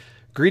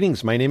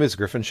Greetings, my name is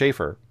Griffin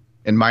Schaefer,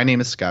 And my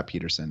name is Scott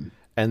Peterson,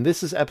 and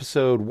this is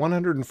episode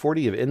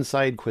 140 of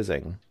Inside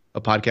Quizzing.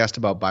 a podcast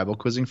about Bible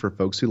quizzing for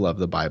folks who love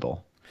the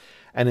Bible.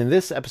 And in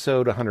this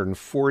episode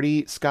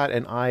 140, Scott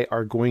and I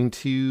are going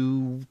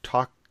to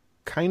talk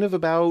kind of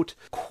about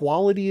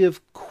quality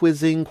of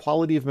quizzing,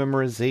 quality of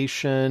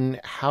memorization,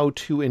 how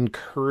to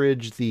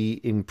encourage the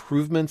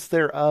improvements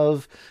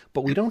thereof.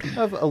 But we don't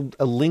have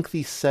a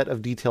lengthy set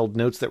of detailed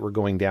notes that we're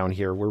going down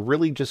here. We're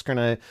really just going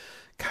to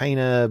kind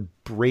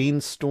of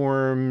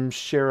brainstorm,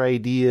 share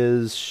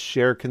ideas,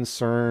 share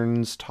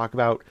concerns, talk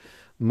about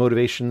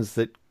motivations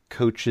that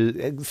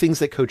coaches, things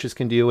that coaches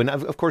can do. And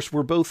of course,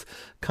 we're both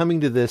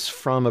coming to this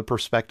from a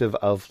perspective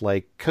of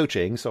like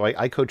coaching. So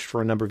I coached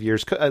for a number of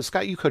years.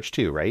 Scott, you coached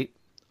too, right?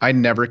 I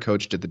never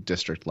coached at the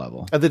district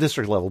level. At the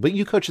district level, but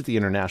you coach at the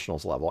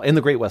internationals level and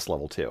the Great West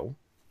level too.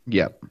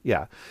 Yep.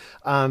 Yeah.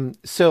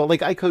 So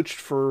like I coached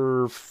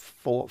for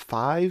 4 or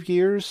 5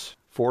 years.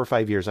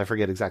 I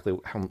forget exactly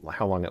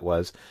how long it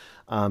was,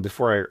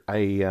 before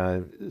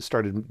I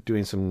started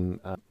doing some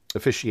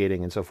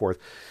officiating and so forth.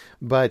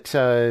 But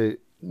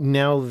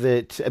now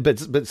that,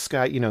 but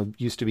Scott,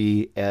 used to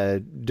be a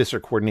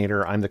district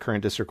coordinator. I'm the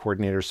current district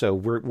coordinator. So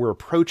we're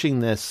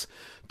approaching this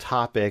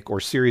topic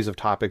or series of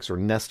topics or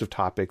nest of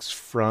topics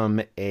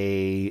from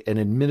an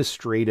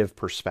administrative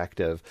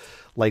perspective.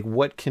 Like,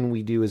 what can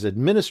we do as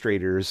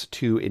administrators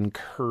to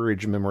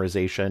encourage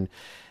memorization?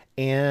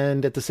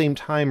 And at the same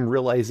time,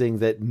 realizing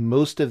that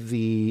most of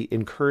the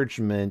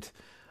encouragement,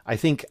 I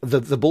think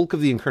the bulk of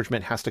the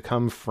encouragement has to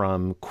come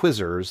from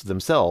quizzers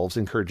themselves,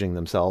 encouraging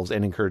themselves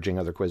and encouraging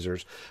other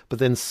quizzers. But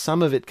then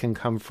some of it can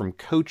come from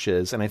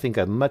coaches. And I think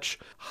there's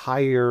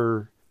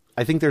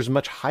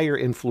much higher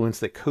influence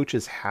that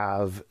coaches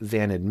have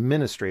than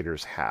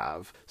administrators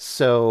have.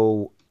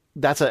 So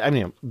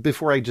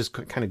before I just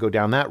kind of go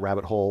down that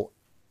rabbit hole,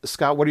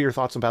 Scott, what are your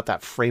thoughts about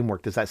that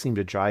framework? Does that seem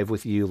to jive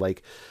with you?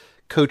 Like,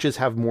 coaches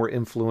have more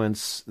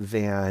influence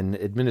than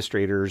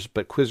administrators,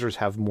 but quizzers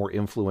have more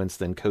influence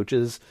than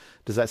coaches.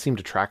 Does that seem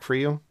to track for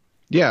you?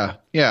 Yeah.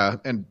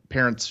 And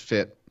parents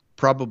fit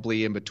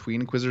probably in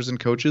between quizzers and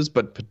coaches,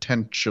 but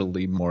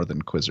potentially more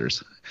than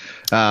quizzers.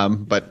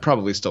 But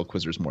probably still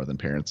quizzers more than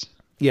parents.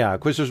 Yeah,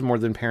 quizzers more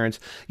than parents.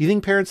 You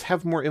think parents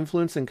have more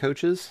influence than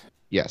coaches?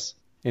 Yes.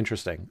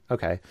 Interesting.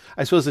 Okay.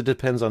 I suppose it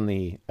depends on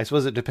the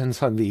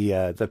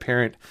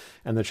parent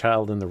and the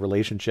child and the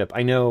relationship.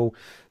 I know,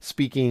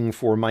 speaking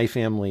for my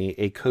family,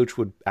 a coach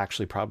would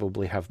actually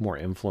probably have more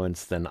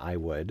influence than I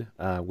would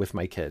with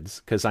my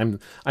kids, because I'm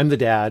the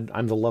dad.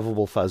 I'm the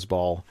lovable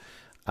fuzzball.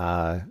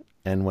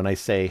 And when I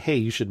say, hey,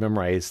 you should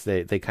memorize,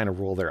 they kind of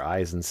roll their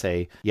eyes and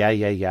say,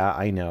 yeah,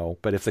 I know.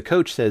 But if the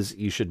coach says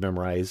you should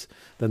memorize,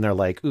 then they're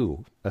like,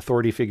 ooh,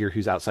 authority figure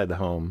who's outside the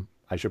home,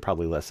 I should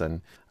probably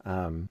listen.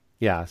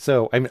 Yeah,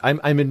 so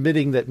I'm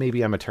admitting that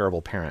maybe I'm a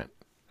terrible parent.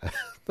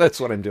 That's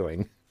what I'm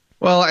doing.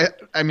 Well,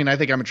 I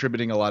think I'm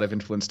attributing a lot of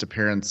influence to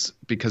parents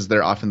because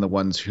they're often the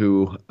ones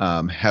who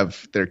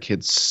have their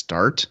kids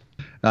start,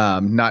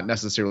 not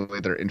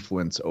necessarily their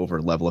influence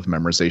over level of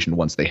memorization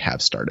once they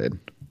have started.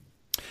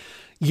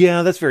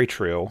 Yeah, that's very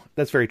true.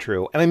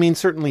 And I mean,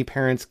 certainly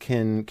parents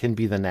can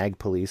be the nag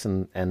police,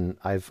 and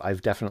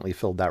I've definitely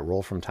filled that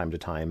role from time to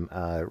time,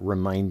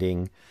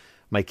 reminding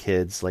my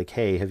kids, like,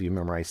 hey, have you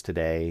memorized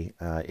today?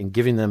 And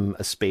giving them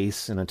a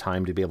space and a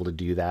time to be able to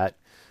do that,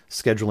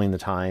 scheduling the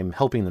time,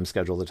 helping them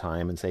schedule the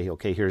time, and say,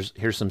 okay,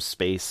 here's some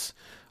space.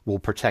 We'll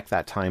protect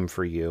that time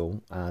for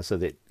you, so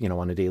that,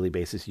 on a daily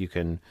basis you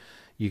can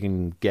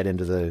get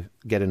into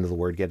the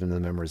word, get into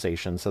the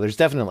memorization. So there's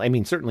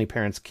definitely, certainly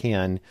parents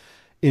can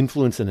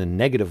influence in a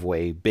negative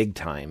way, big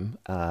time.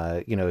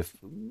 If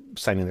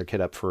signing their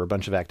kid up for a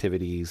bunch of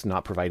activities,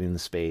 not providing the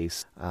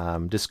space,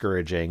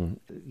 discouraging,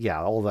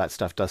 all of that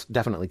stuff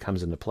definitely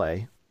comes into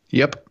play.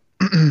 Yep.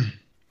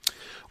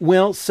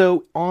 Well,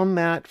 so on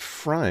that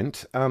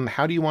front,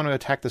 how do you want to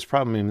attack this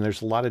problem? I mean,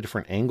 there's a lot of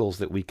different angles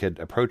that we could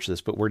approach this,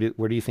 but where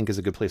do you think is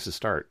a good place to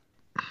start?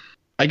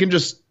 I can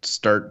just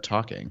start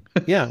talking.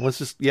 Yeah, let's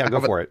just,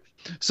 go for it.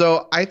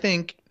 So I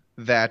think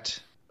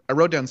that I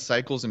wrote down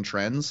cycles and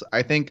trends.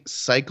 I think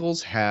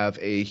cycles have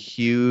a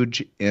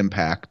huge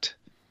impact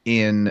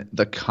in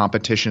the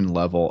competition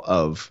level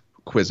of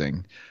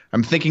quizzing.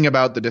 I'm thinking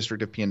about the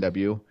District of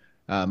PNW,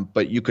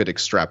 but you could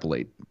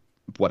extrapolate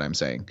what I'm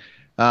saying.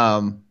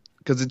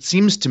 Because it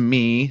seems to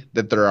me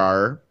that there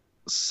are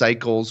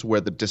cycles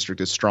where the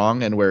district is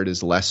strong and where it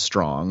is less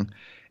strong.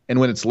 And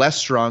when it's less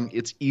strong,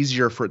 it's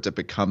easier for it to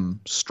become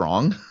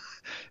strong.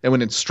 And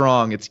when it's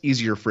strong, it's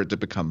easier for it to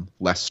become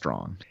less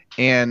strong.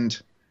 And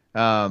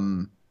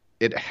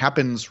it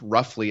happens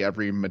roughly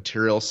every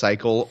material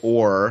cycle,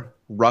 or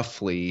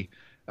roughly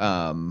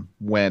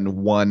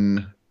when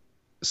one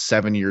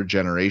 7-year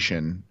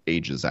generation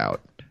ages out.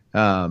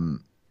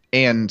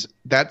 And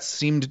that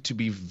seemed to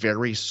be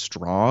very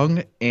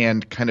strong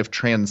and kind of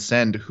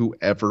transcend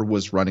whoever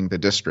was running the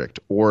district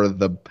or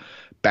the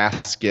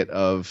basket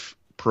of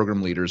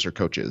program leaders or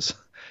coaches.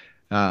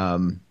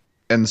 And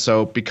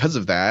so because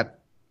of that,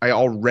 I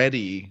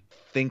already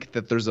think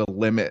that there's a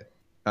limit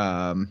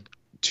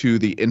to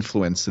the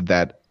influence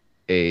that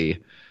a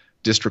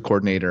district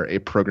coordinator, a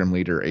program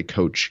leader, a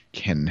coach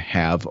can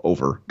have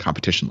over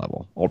competition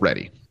level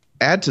already.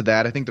 Add to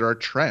that, I think there are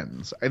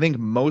trends. I think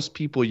most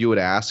people you would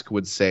ask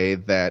would say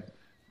that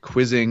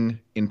quizzing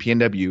in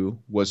PNW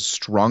was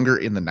stronger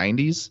in the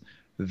 90s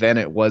than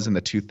it was in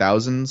the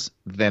 2000s,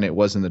 than it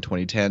was in the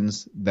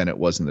 2010s, than it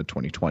was in the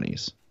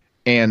 2020s.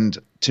 And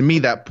to me,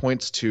 that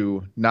points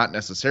to not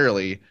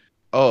necessarily,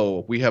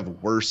 oh, we have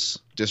worse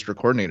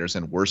district coordinators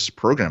and worse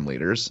program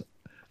leaders.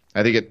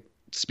 I think it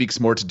speaks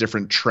more to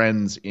different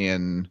trends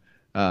in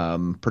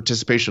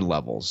participation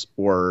levels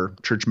or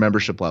church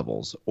membership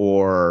levels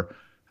or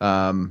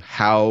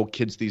how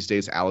kids these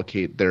days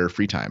allocate their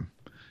free time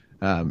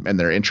and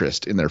their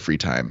interest in their free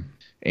time,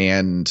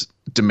 and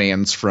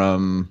demands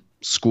from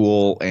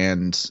school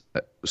and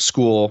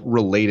school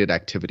related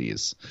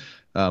activities,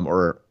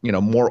 or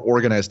more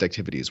organized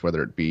activities,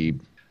 whether it be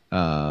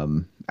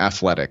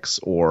athletics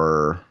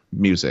or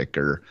music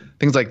or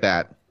things like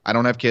that. I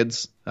don't have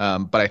kids,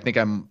 but I think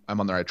I'm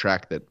on the right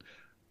track that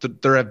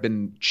there have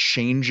been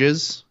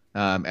changes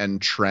and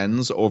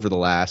trends over the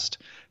last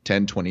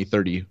 10, 20,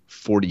 30,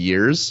 40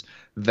 years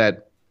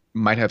that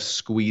might have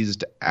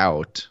squeezed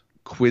out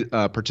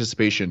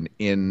participation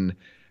in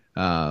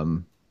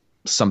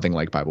something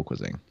like Bible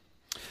quizzing.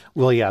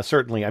 Well, yeah,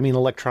 certainly. I mean,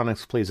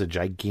 electronics plays a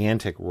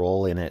gigantic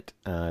role in it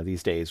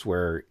these days,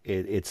 where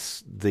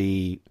it's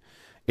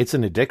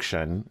an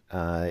addiction,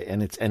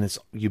 and it's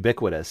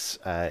ubiquitous.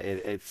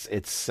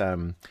 It's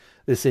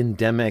this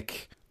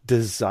endemic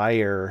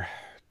desire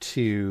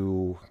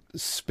to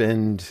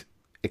spend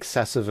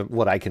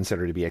what I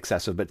consider to be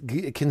excessive, but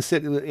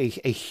consider a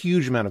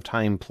huge amount of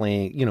time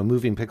playing,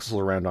 moving pixels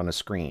around on a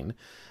screen,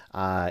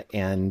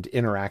 and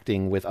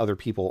interacting with other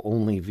people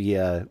only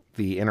via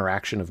the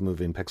interaction of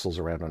moving pixels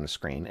around on a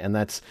screen. And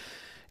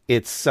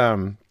it's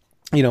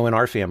in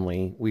our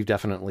family, we've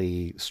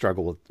definitely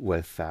struggled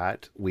with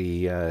that.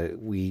 We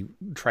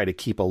try to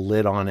keep a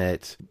lid on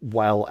it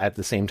while at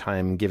the same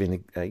time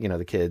giving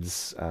the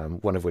kids,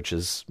 one of which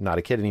is not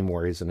a kid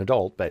anymore, he's an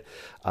adult, but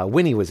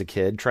when he was a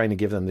kid, trying to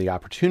give them the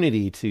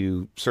opportunity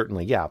to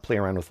certainly, play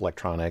around with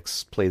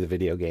electronics, play the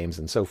video games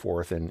and so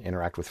forth, and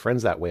interact with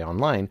friends that way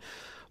online.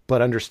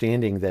 But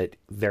understanding that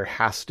there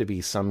has to be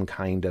some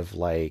kind of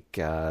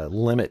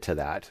limit to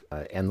that.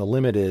 And the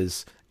limit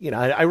is,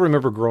 I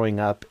remember growing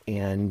up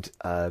and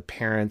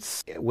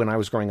parents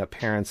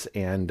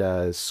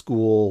and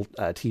school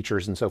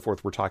teachers and so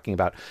forth were talking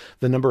about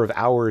the number of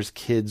hours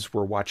kids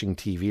were watching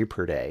TV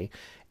per day.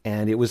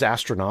 And it was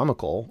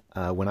astronomical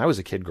when I was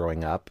a kid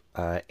growing up,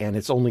 and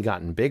it's only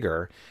gotten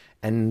bigger.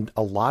 And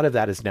a lot of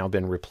that has now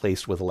been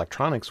replaced with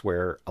electronics,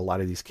 where a lot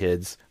of these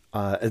kids,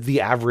 the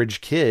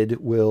average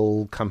kid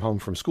will come home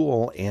from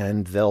school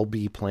and they'll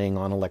be playing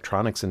on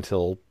electronics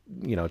until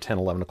 10,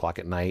 11 o'clock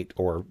at night,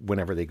 or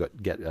whenever they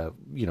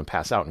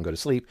pass out and go to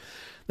sleep.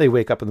 They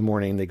wake up in the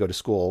morning, they go to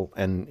school,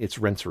 and it's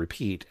rinse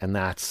repeat. And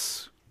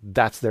that's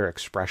their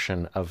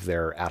expression of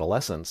their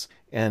adolescence.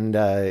 And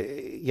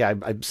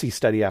I see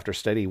study after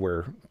study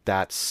where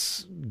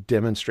that's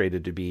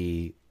demonstrated to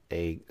be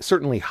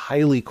certainly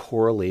highly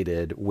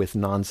correlated with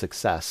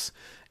non-success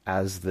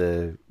as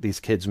these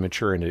kids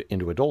mature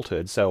into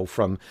adulthood. So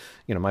from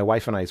my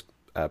wife and I's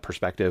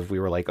perspective, we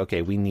were like,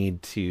 okay, we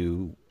need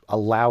to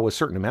allow a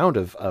certain amount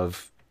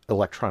of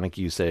electronic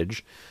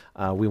usage.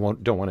 We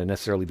don't want to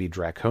necessarily be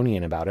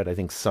draconian about it. I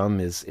think some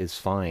is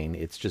fine.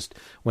 It's just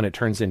when it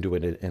turns into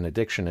an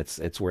addiction,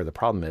 it's where the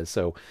problem is.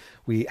 So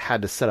we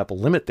had to set up a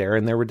limit there,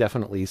 and there were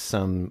definitely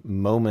some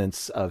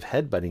moments of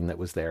headbutting that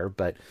was there,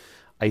 but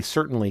I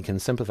certainly can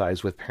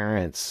sympathize with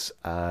parents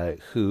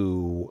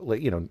who,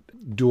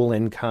 dual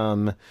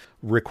income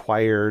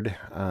required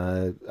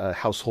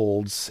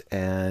households,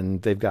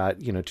 and they've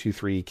got 2,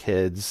 3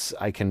 kids.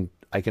 I can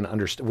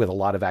understand, with a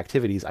lot of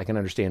activities, I can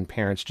understand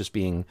parents just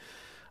being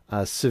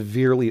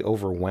severely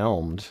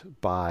overwhelmed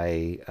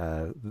by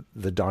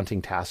the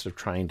daunting task of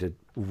trying to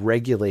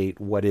regulate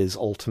what is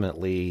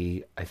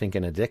ultimately, I think,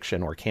 an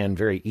addiction, or can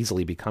very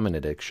easily become an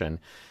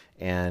addiction.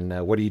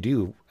 And what do you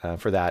do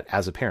for that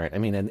as a parent? I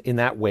mean, in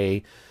that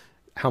way,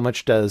 how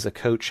much does a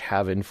coach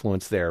have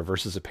influence there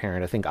versus a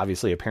parent? I think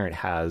obviously a parent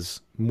has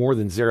more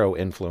than zero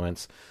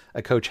influence.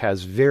 A coach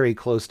has very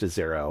close to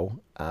zero,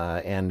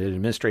 and an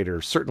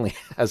administrator certainly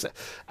has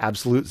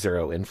absolute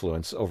zero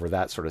influence over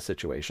that sort of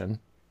situation.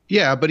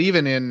 Yeah, but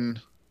even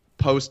in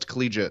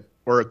post-collegiate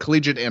or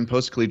collegiate and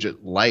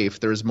post-collegiate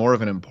life, there's more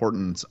of an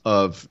importance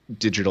of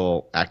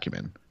digital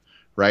acumen.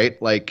 Right?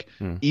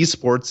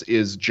 Esports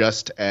is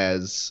just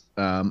as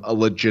a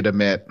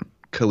legitimate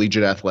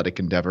collegiate athletic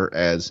endeavor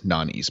as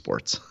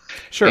non-esports.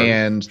 Sure.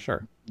 And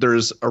sure.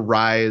 There's a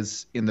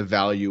rise in the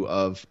value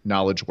of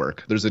knowledge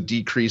work. There's a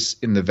decrease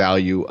in the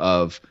value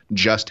of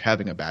just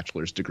having a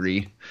bachelor's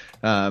degree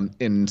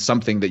in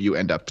something that you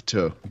end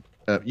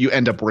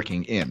up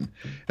working in.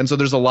 And so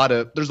there's a lot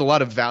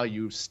of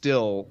value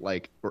still,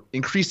 or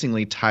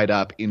increasingly tied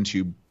up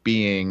into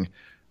being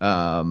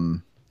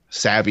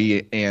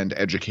savvy and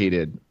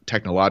educated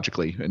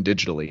technologically and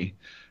digitally,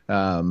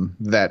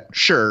 that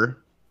sure,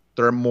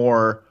 there are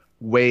more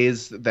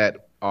ways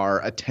that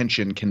our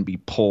attention can be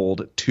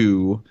pulled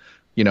to,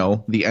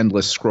 the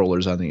endless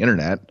scrollers on the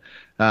internet.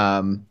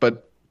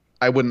 But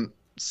I wouldn't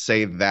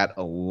say that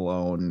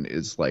alone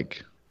is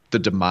like the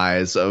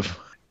demise of,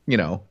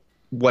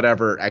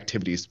 whatever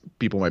activities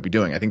people might be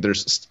doing. I think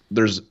there's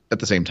at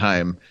the same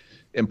time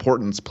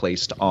importance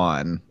placed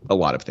on a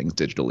lot of things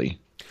digitally.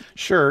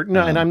 Sure.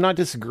 No, and I'm not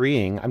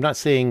disagreeing. I'm not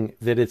saying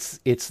that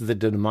it's the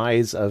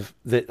demise of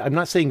that. I'm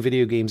not saying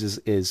video games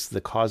is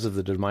the cause of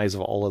the demise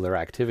of all other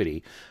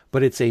activity,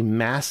 but it's a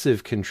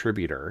massive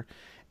contributor.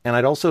 And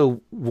I'd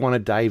also want to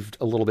dive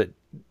a little bit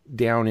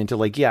down into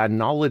like, yeah,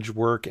 knowledge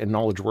work and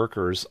knowledge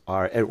workers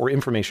or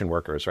information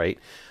workers, right?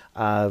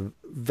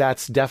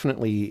 That's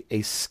definitely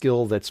a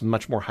skill that's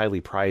much more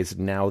highly prized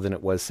now than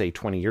it was, say,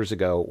 20 years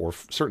ago, or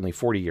certainly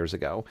 40 years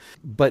ago.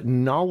 But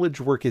knowledge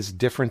work is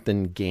different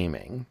than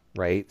gaming,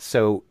 right?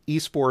 So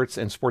esports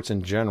and sports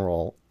in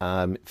general,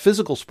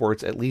 physical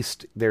sports, at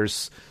least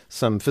there's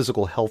some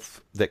physical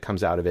health that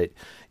comes out of it.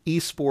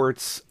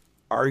 Esports,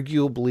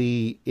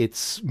 arguably,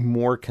 it's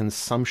more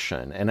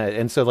consumption.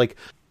 And so like,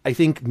 I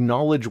think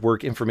knowledge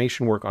work,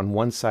 information work on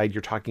one side,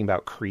 you're talking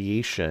about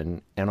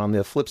creation. And on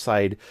the flip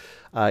side,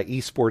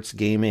 esports,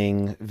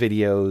 gaming,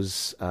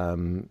 videos,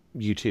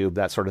 YouTube,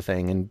 that sort of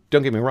thing. And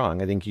don't get me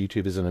wrong, I think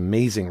YouTube is an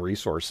amazing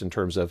resource in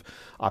terms of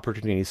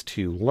opportunities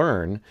to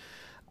learn.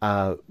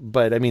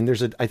 But I mean,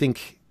 I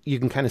think you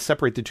can kind of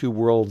separate the two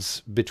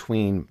worlds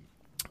between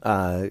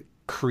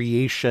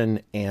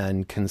creation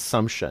and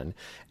consumption.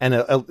 And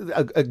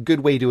a good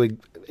way to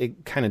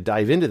kind of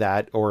dive into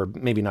that, or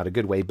maybe not a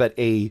good way, but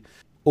a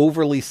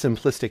overly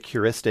simplistic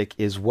heuristic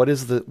is what are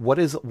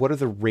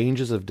the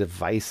ranges of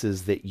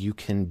devices that you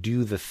can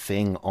do the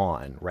thing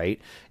on, right?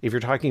 If you're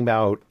talking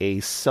about a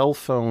cell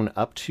phone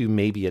up to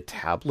maybe a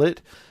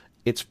tablet,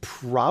 it's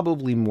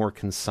probably more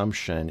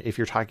consumption. If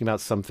you're talking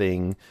about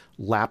something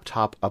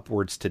laptop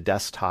upwards to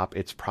desktop,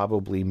 it's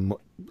probably,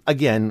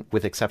 again,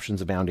 with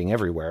exceptions abounding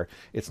everywhere,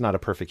 it's not a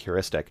perfect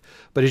heuristic.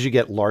 But as you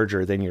get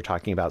larger, then you're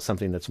talking about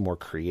something that's more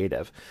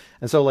creative.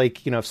 And so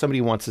like, if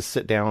somebody wants to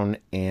sit down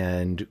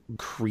and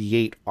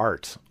create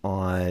art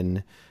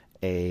on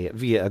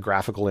via a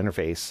graphical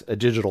interface, a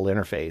digital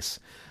interface,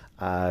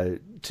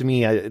 to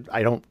me,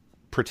 I don't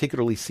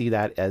particularly see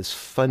that as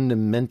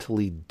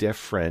fundamentally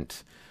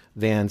different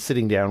than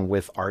sitting down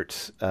with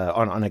art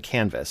on a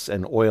canvas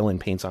and oil and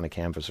paints on a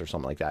canvas or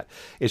something like that.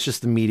 It's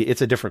just the media.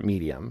 It's a different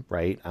medium,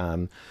 right?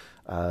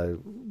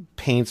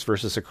 Paints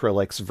versus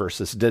acrylics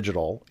versus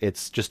digital.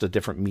 It's just a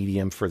different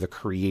medium for the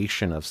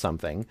creation of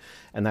something.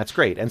 And that's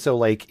great. And so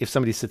like if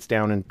somebody sits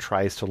down and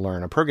tries to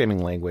learn a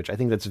programming language, I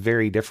think that's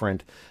very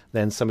different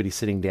than somebody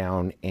sitting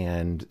down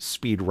and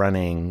speed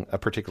running a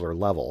particular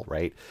level,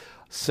 right?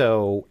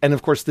 So, and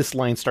of course, this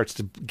line starts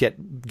to get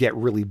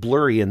really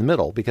blurry in the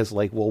middle because,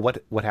 like, well,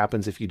 what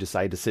happens if you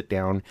decide to sit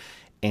down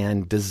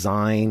and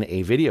design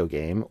a video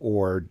game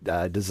or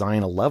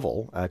design a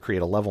level,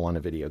 create a level on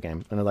a video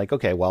game? And they're like,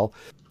 okay, well,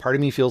 part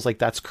of me feels like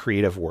that's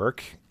creative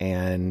work,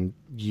 and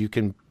you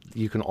can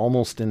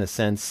almost, in a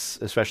sense,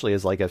 especially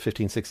as like a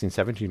 15, 16,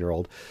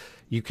 17-year-old,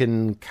 you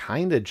can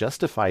kind of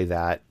justify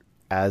that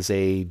as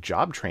a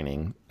job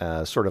training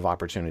sort of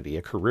opportunity,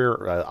 a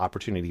career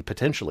opportunity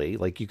potentially.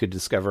 Like you could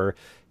discover,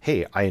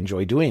 hey, I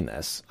enjoy doing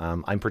this.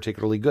 I'm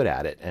particularly good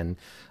at it. And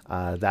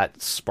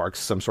that sparks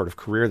some sort of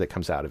career that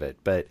comes out of it.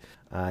 But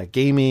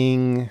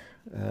gaming,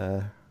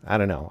 I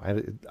don't know.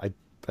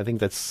 I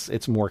think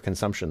it's more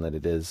consumption than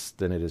it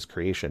is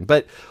creation.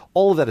 But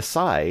all of that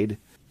aside,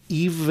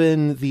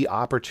 even the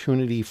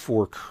opportunity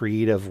for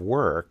creative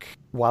work,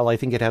 while I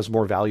think it has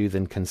more value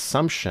than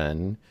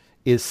consumption,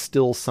 is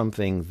still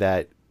something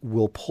that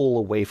will pull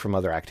away from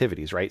other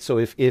activities, right? So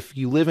if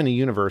you live in a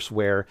universe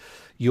where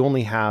you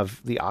only have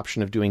the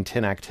option of doing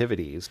 10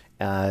 activities,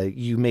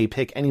 you may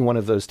pick any one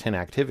of those 10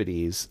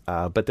 activities,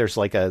 but there's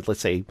like let's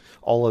say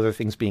all other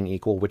things being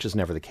equal, which is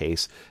never the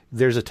case,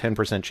 there's a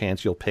 10%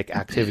 chance you'll pick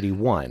activity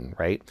 1,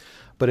 right?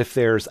 But if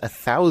there's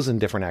 1,000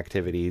 different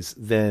activities,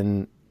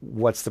 then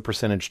what's the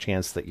percentage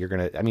chance that you're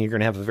going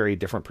to have a very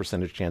different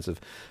percentage chance of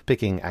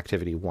picking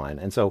activity 1.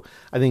 And so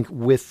I think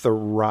with the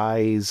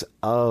rise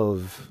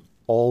of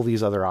all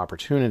these other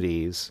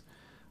opportunities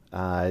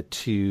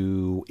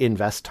to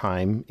invest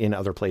time in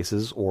other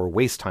places or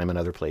waste time in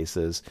other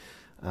places,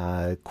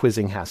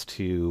 quizzing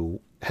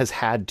has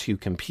had to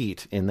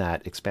compete in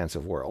that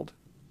expansive world.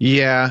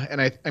 Yeah. And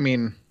I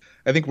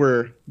think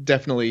we're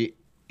definitely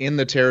in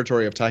the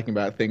territory of talking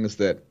about things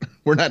that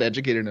we're not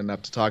educated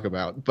enough to talk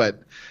about,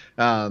 but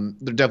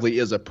there definitely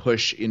is a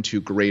push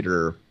into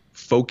greater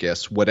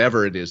focus,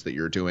 whatever it is that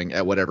you're doing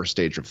at whatever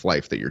stage of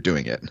life that you're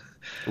doing it.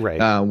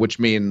 Right. Which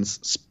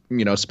means,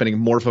 spending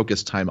more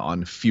focused time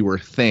on fewer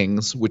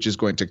things, which is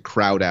going to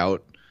crowd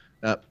out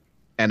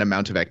an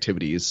amount of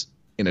activities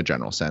in a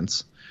general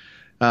sense.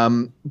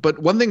 But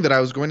one thing that I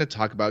was going to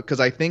talk about, because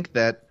I think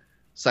that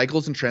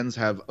cycles and trends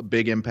have a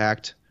big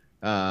impact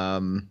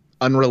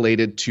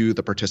unrelated to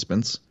the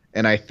participants.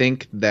 And I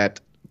think that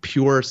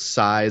pure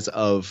size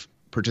of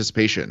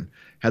participation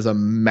has a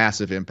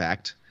massive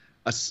impact,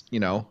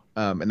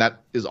 and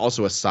that is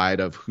also a side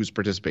of who's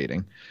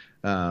participating.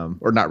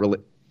 or not really.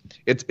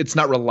 It's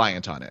not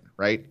reliant on it,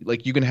 right?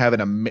 Like you can have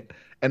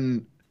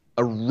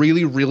a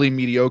really really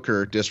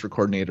mediocre district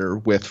coordinator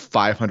with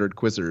 500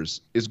 quizzers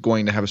is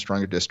going to have a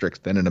stronger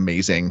district than an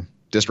amazing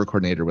district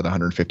coordinator with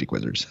 150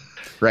 quizzers,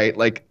 right?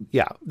 Like,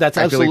 yeah, that's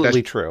I feel like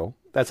absolutely true.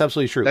 That's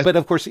absolutely true. But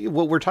of course,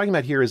 what we're talking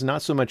about here is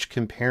not so much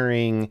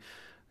comparing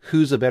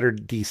who's a better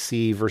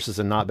DC versus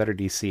a not better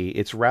DC.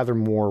 It's rather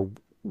more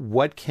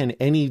what can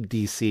any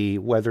DC,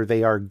 whether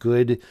they are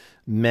good,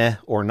 meh,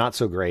 or not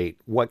so great,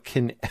 what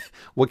can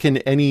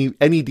any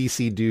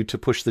DC do to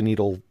push the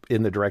needle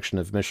in the direction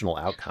of missional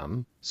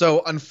outcome?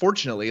 So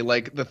unfortunately,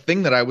 like the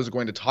thing that I was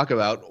going to talk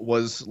about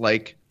was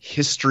like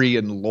history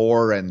and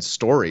lore and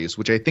stories,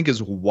 which I think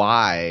is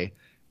why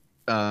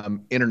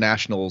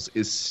internationals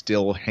is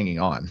still hanging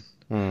on.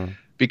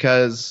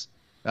 Because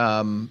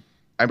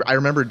I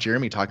remember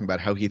Jeremy talking about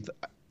how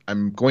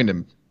I'm going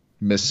to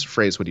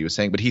misphrase what he was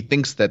saying, but he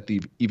thinks that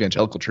the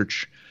evangelical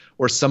church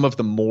or some of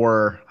the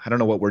more, I don't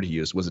know what word he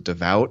used, was it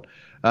devout?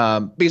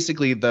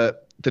 Basically the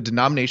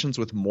denominations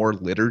with more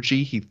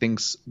liturgy, he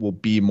thinks will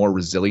be more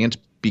resilient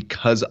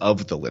because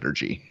of the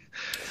liturgy.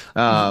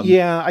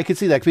 Yeah, I could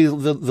see that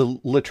because the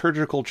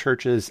liturgical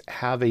churches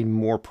have a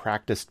more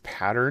practiced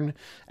pattern,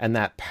 and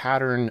that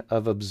pattern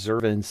of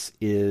observance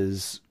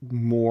is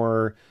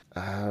more.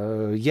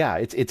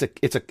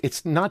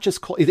 It's not just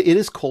it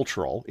is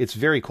cultural. It's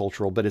very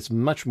cultural, but it's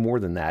much more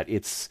than that.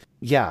 It's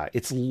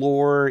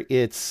lore.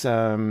 It's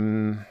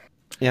I'm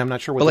not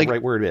sure what the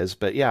right word is,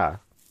 but yeah.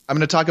 I'm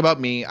going to talk about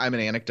me. I'm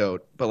an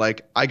anecdote, but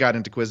like I got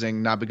into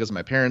quizzing not because of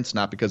my parents,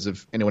 not because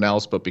of anyone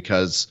else, but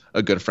because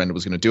a good friend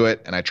was going to do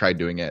it, and I tried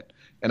doing it,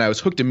 and I was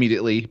hooked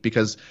immediately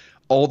because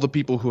all the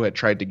people who had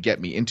tried to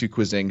get me into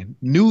quizzing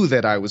knew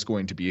that I was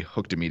going to be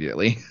hooked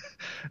immediately.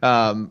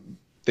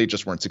 They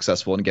just weren't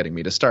successful in getting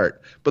me to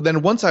start. But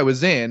then once I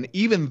was in,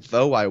 even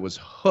though I was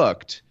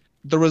hooked,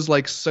 there was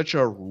like such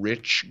a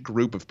rich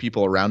group of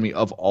people around me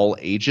of all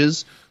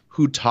ages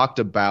who talked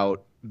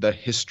about the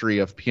history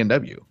of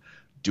PNW.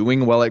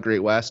 Doing well at Great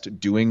West,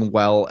 doing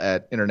well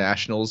at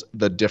internationals,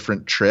 the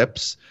different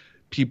trips,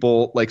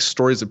 people like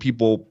stories of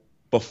people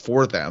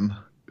before them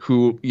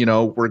who, you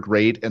know, were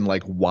great and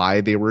like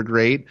why they were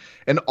great.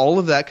 And all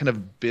of that kind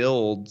of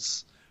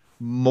builds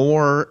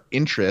more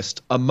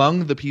interest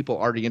among the people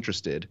already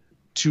interested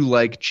to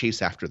like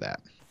chase after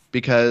that.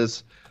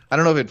 Because I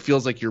don't know if it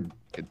feels like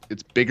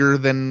it's bigger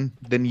than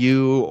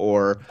you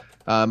or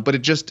but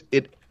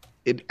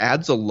it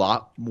adds a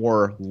lot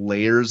more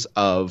layers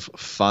of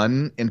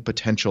fun and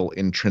potential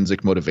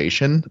intrinsic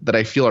motivation that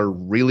I feel are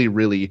really,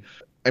 really,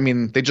 I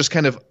mean, they just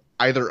kind of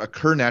either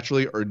occur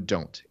naturally or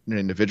don't in an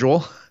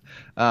individual.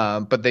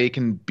 But they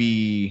can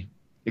be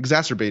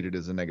exacerbated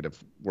is a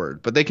negative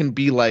word, but they can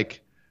be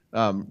like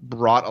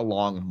brought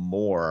along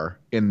more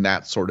in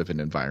that sort of an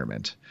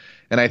environment.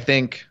 And I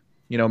think,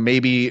 you know,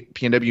 maybe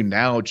PNW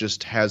now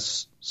just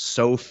has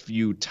so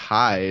few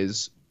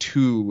ties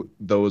to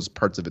those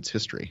parts of its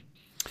history.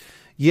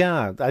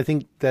 Yeah, I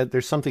think that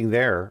there's something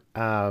there.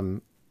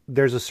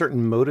 There's a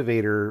certain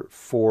motivational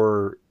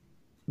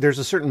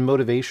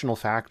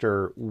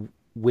factor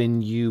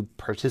when you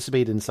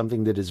participate in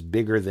something that is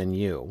bigger than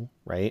you,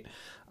 right?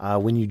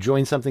 When you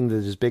join something that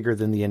is bigger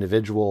than the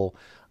individual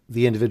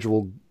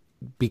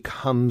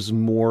becomes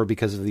more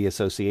because of the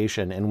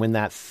association. And when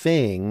that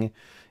thing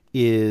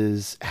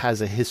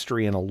has a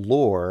history and a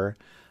lore,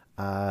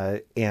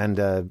 and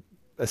a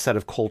set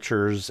of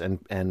cultures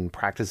and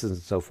practices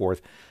and so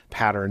forth,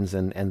 patterns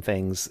and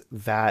things,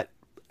 that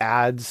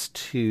adds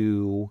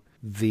to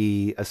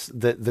the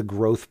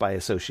growth by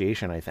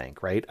association, I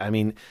think, right? I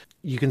mean,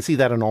 you can see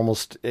that in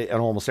almost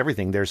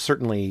everything. There's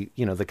certainly,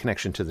 you know, the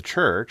connection to the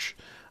church,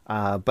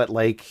 but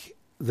like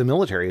the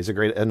military is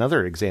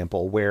another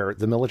example where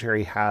the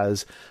military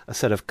has a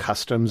set of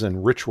customs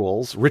and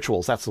rituals.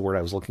 That's the word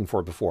I was looking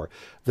for before.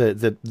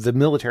 The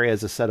military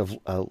has a set of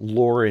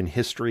lore and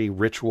history,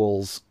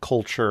 rituals,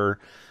 culture,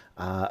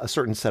 a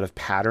certain set of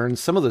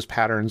patterns. Some of those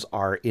patterns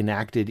are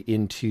enacted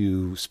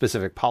into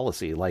specific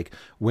policy, like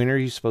when are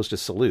you supposed to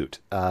salute?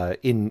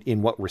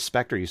 In what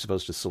respect are you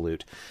supposed to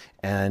salute?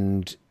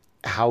 And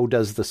how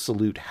does the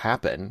salute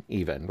happen?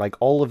 Even like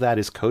all of that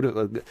is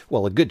codified.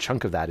 Well, a good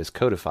chunk of that is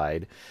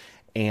codified.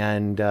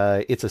 And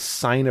it's a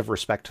sign of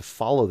respect to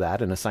follow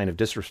that and a sign of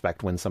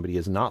disrespect when somebody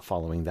is not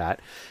following that.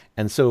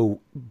 And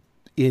so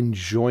in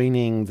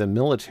joining the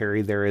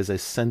military, there is a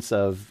sense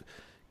of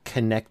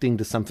connecting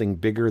to something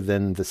bigger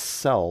than the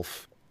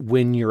self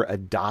when you're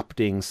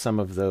adopting some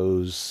of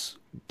those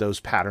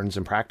patterns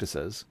and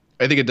practices.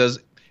 I think it does.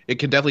 It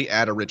can definitely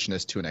add a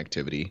richness to an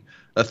activity.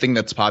 A thing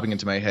that's popping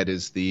into my head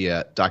is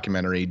the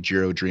documentary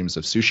Jiro Dreams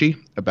of Sushi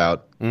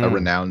about a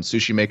renowned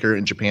sushi maker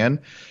in Japan.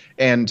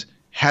 And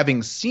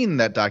having seen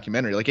that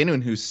documentary, like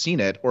anyone who's seen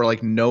it or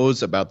like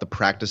knows about the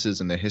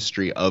practices and the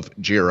history of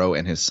Jiro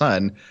and his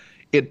son,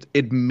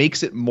 it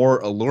makes it more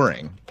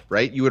alluring,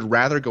 right? You would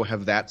rather go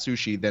have that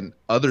sushi than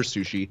other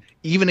sushi,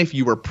 even if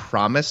you were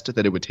promised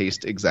that it would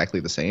taste exactly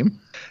the same.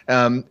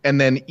 And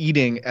then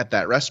eating at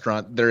that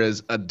restaurant, there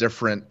is a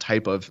different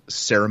type of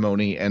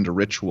ceremony and a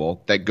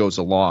ritual that goes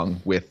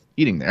along with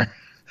eating there.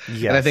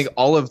 And I think Yes.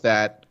 all of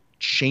that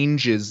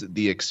changes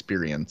the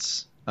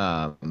experience.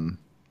 And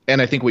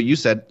I think what you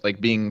said, like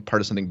being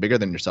part of something bigger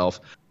than yourself,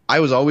 I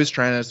was always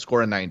trying to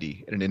score a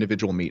 90 at an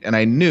individual meet, and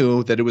I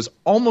knew that it was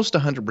almost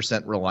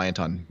 100% reliant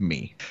on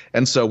me.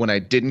 And so when I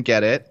didn't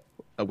get it,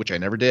 which I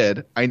never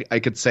did, I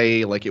could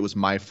say like it was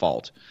my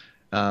fault.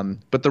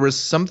 But there was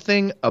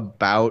something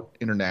about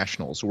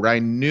internationals where I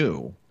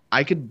knew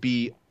I could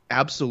be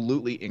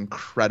absolutely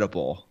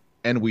incredible,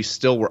 and we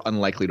still were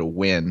unlikely to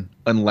win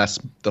unless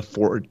the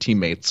four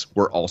teammates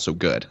were also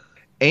good.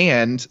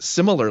 And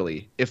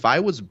similarly, if I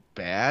was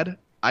bad,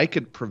 I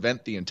could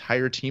prevent the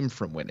entire team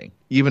from winning,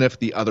 even if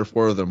the other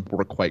four of them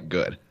were quite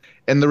good.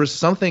 And there was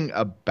something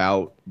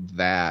about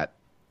that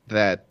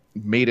that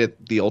made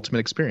it the ultimate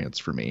experience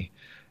for me.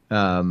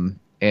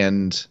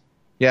 And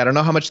yeah, I don't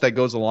know how much that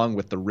goes along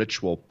with the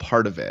ritual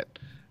part of it,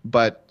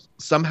 but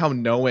somehow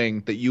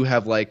knowing that you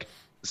have like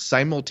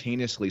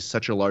simultaneously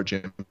such a large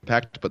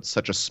impact, but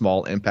such a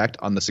small impact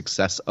on the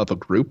success of a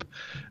group,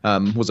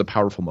 was a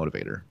powerful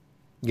motivator.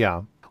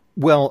 Yeah.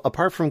 Well,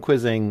 apart from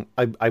quizzing,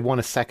 I want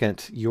to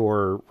second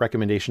your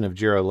recommendation of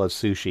Jiro Loves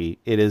Sushi.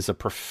 It is a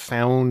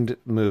profound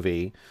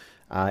movie.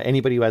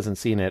 Anybody who hasn't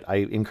seen it, I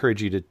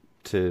encourage you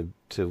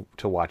to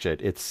watch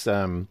it.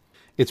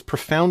 It's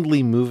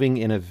profoundly moving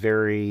in a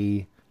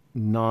very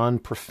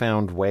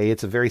non-profound way.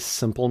 It's a very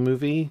simple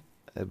movie,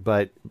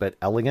 but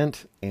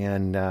elegant.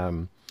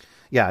 And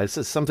yeah,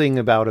 it's something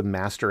about a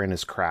master in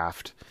his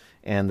craft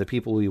and the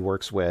people he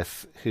works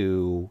with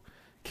who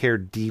care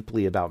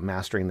deeply about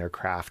mastering their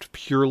craft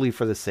purely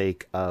for the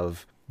sake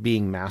of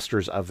being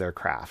masters of their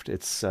craft.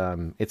 It's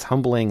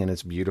humbling and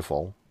it's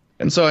beautiful.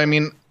 And so, I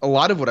mean, a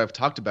lot of what I've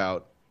talked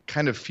about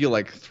kind of feel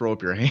like throw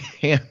up your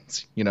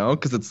hands,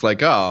 because it's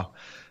like, oh,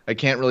 I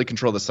can't really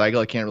control the cycle.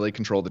 I can't really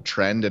control the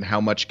trend. And how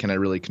much can I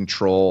really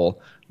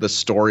control the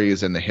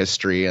stories and the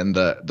history and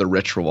the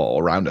ritual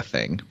around a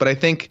thing? But I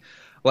think,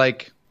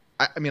 like,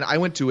 I mean, I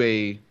went to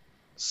a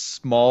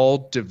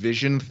small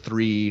Division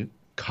III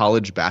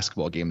college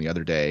basketball game the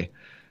other day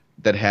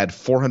that had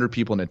 400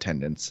 people in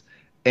attendance,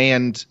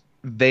 and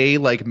they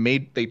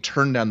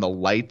turned down the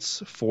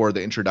lights for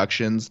the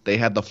introductions. They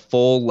had the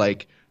full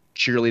like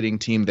cheerleading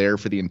team there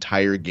for the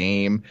entire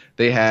game.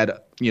 They had,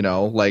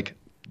 like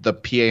the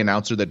PA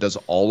announcer that does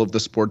all of the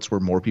sports where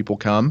more people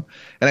come.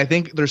 And I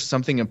think there's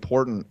something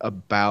important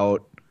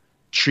about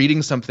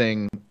treating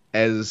something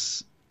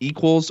as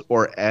equals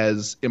or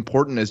as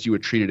important as you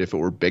would treat it if it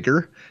were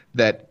bigger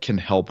that can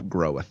help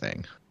grow a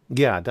thing.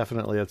 Yeah,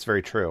 definitely. That's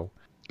very true.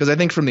 Because I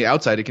think from the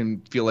outside, it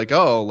can feel like,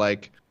 oh,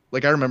 like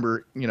I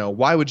remember,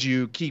 why would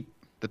you keep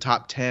the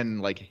top 10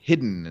 like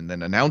hidden and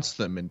then announce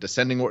them in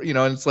descending order,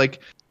 and it's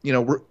like,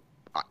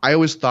 I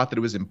always thought that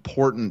it was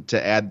important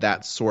to add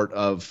that sort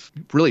of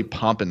really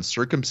pomp and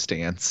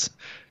circumstance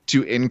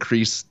to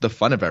increase the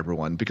fun of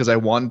everyone, because I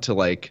wanted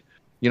to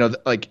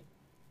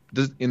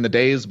in the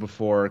days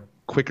before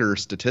quicker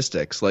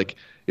statistics, like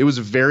it was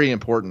very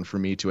important for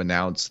me to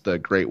announce the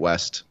Great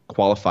West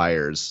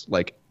qualifiers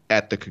like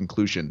at the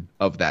conclusion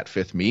of that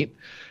fifth meet,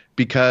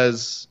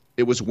 because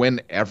it was when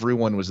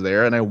everyone was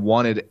there and I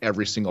wanted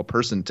every single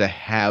person to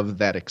have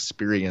that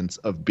experience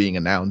of being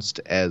announced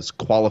as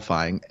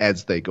qualifying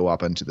as they go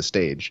up onto the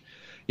stage,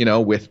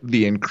 with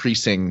the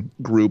increasing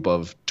group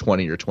of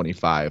 20 or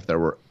 25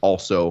 that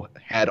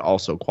had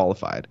also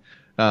qualified.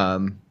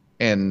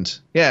 And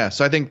yeah,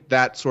 so I think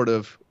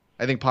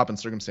pop and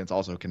circumstance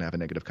also can have a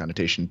negative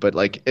connotation, but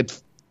like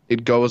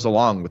it goes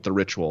along with the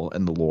ritual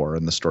and the lore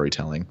and the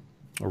storytelling.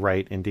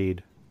 Right,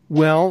 indeed.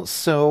 Well,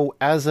 so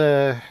as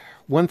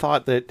one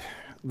thought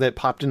that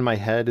popped into my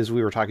head as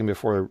we were talking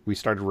before we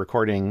started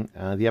recording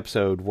the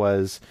episode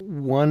was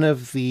one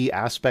of the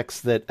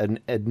aspects that an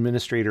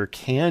administrator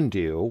can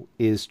do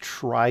is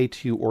try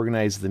to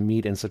organize the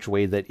meet in such a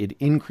way that it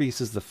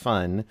increases the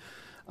fun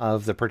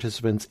of the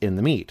participants in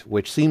the meet,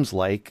 which seems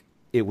like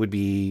it would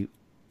be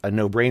a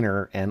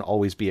no-brainer and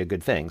always be a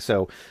good thing.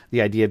 So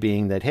the idea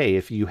being that, hey,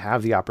 if you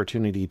have the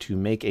opportunity to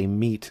make a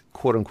meet,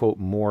 quote unquote,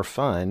 more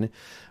fun,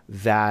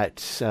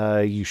 that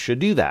you should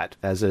do that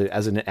as an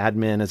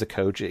admin, as a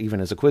coach, even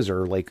as a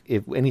quizzer. Like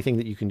if anything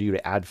that you can do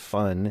to add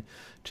fun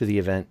to the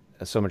event,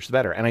 so much the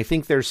better. And I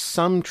think there's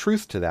some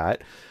truth to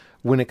that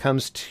when it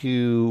comes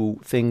to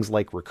things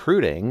like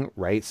recruiting,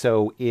 right?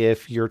 So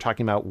if you're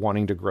talking about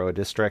wanting to grow a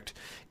district,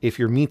 if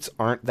your meets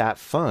aren't that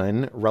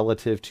fun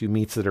relative to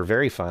meets that are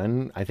very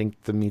fun, I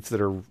think the meets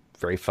that are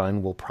very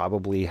fun will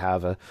probably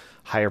have a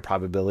higher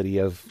probability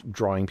of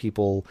drawing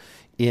people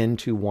in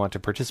to want to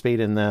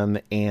participate in them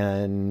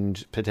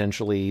and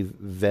potentially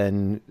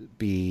then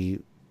be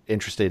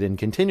interested in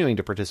continuing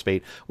to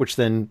participate, which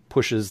then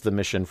pushes the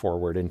mission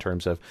forward in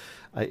terms of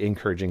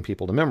encouraging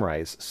people to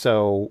memorize.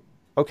 So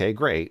okay,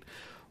 great.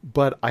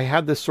 But I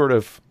had this sort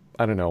of,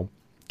 I don't know,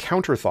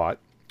 counter thought,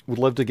 would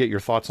love to get your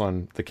thoughts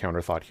on the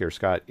counter thought here,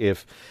 Scott.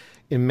 If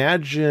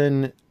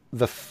imagine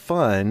the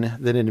fun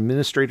that an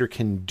administrator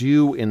can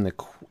do in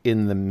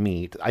the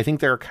meet. I think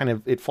there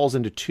are it falls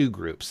into two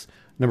groups.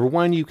 Number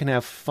one, you can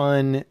have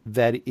fun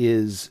that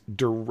is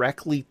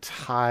directly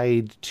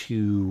tied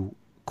to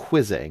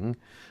quizzing.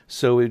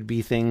 So it'd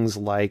be things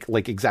like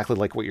exactly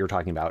like what you're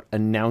talking about,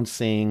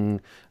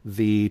 announcing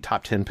the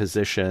top 10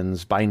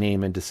 positions by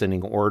name in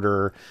descending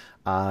order,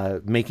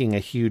 making a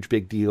huge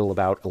big deal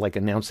about like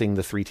announcing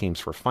the 3 teams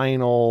for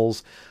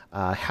finals,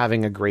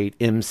 having a great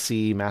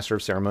MC, master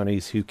of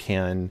ceremonies, who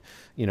can,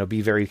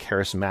 be very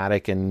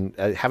charismatic, and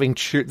having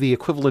the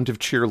equivalent of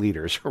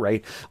cheerleaders,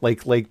 right?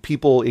 Like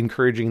people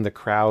encouraging the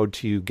crowd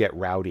to get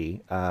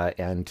rowdy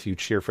and to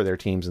cheer for their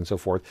teams and so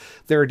forth.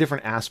 There are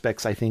different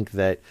aspects, I think,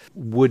 that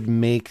would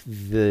make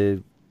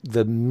the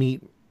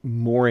meet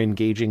more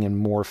engaging and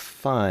more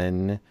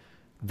fun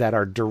that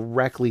are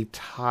directly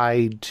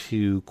tied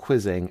to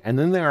quizzing. And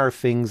then there are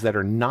things that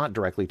are not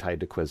directly tied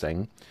to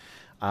quizzing.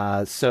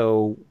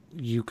 So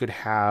you could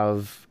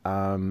have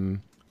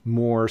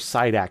more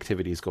side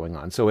activities going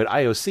on. So at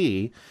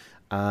IOC,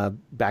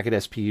 back at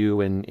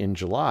SPU in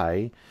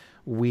July,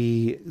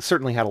 we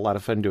certainly had a lot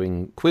of fun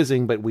doing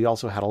quizzing, but we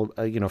also had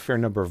a fair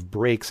number of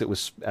breaks. It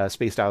was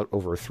spaced out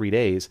over 3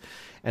 days.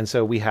 And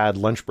so we had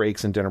lunch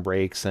breaks and dinner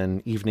breaks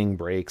and evening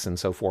breaks and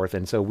so forth.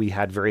 And so we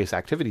had various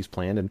activities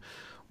planned. And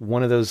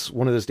one of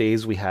those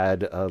days we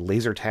had a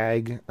laser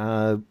tag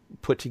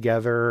put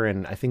together,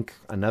 and I think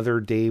another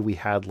day we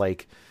had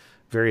like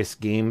various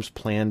games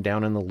planned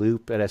down in the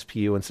loop at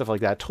SPU and stuff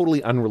like that,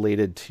 totally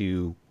unrelated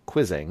to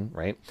quizzing,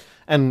 right?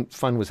 And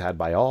fun was had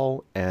by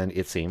all, and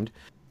it seemed.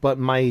 But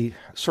my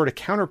sort of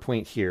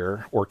counterpoint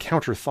here, or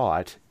counter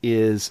thought,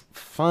 is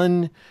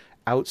fun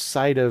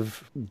outside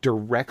of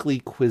directly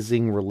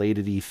quizzing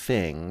related-y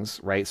things,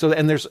 right? So,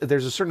 and there's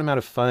a certain amount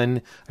of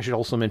fun. I should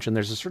also mention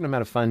there's a certain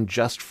amount of fun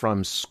just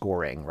from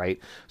scoring, right?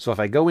 So if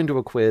I go into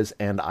a quiz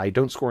and I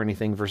don't score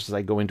anything versus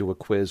I go into a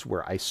quiz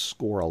where I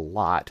score a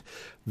lot,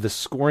 the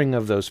scoring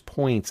of those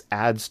points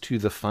adds to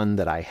the fun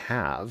that I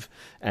have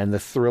and the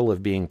thrill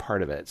of being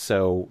part of it.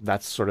 So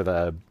that's sort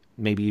of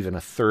maybe even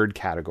a third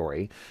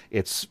category.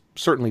 It's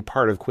certainly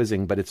part of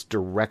quizzing, but it's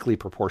directly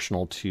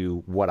proportional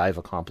to what I've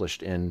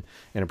accomplished in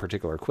a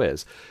particular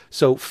quiz.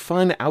 So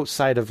fun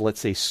outside of, let's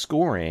say,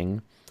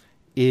 scoring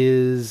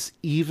is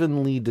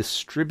evenly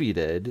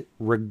distributed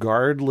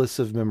regardless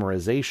of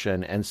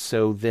memorization. And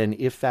so then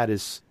if that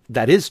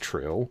is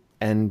true,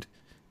 and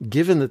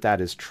given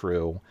that is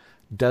true,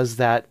 does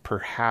that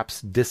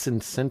perhaps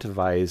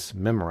disincentivize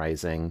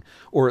memorizing?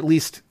 Or at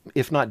least,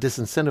 if not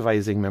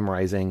disincentivizing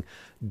memorizing,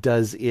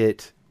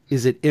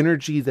 is it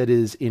energy that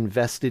is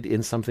invested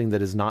in something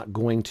that is not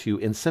going to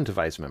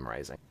incentivize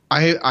memorizing?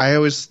 I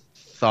always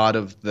thought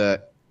of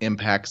the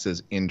impacts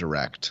as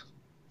indirect.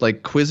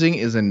 Like quizzing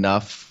is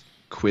enough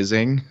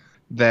quizzing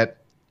that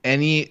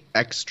any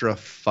extra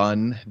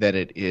fun that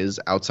it is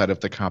outside of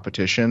the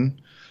competition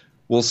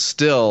will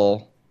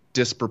still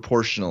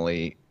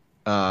disproportionately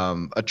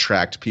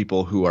attract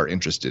people who are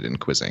interested in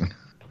quizzing.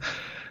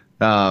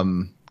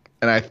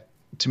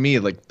 To me,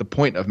 like the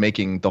point of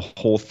making the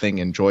whole thing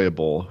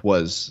enjoyable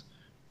was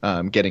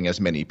getting as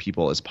many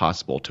people as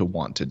possible to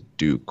want to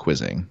do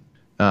quizzing.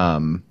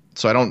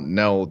 So I don't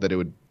know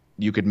that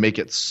you could make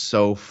it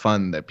so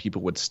fun that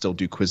people would still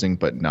do quizzing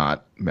but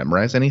not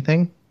memorize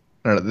anything.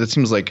 I don't know. That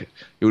seems like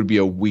it would be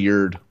a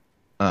weird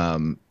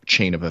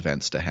chain of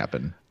events to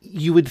happen.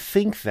 You would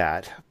think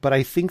that, but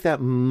I think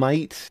that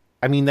might.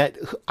 I mean, that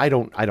I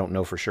don't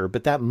know for sure,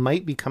 but that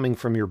might be coming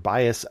from your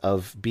bias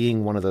of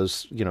being one of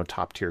those,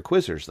 top tier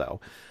quizzers, though.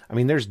 I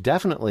mean, there's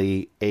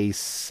definitely a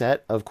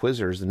set of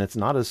quizzers, and it's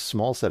not a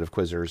small set of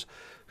quizzers,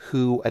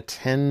 who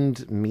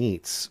attend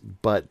meets,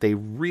 but they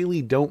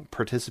really don't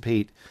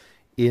participate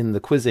in the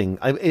quizzing.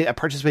 I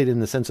participate in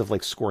the sense of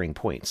like scoring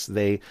points.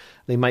 They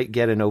might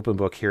get an open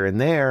book here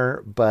and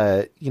there,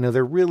 but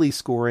they're really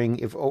scoring.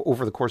 If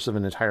over the course of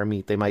an entire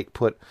meet, they might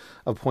put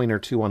a point or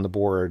two on the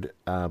board,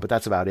 but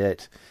that's about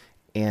it.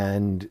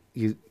 And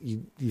you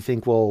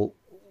think, well,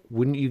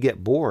 wouldn't you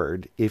get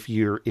bored if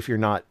you're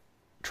not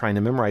trying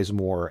to memorize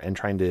more and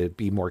trying to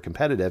be more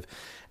competitive?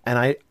 And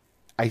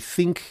I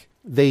think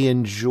they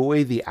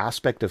enjoy the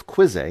aspect of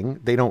quizzing.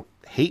 They don't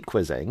hate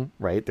quizzing,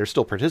 right? They're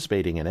still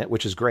participating in it,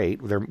 which is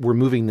great. We're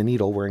moving the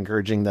needle. We're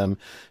encouraging them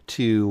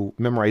to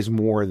memorize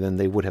more than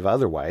they would have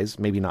otherwise.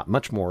 Maybe not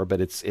much more,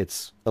 but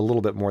it's a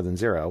little bit more than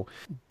zero.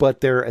 But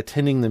they're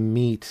attending the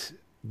meet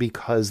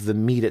because the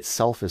meet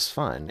itself is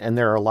fun. And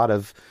there are a lot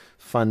of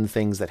fun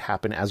things that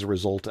happen as a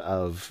result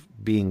of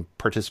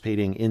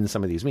participating in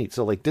some of these meets.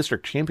 So like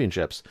district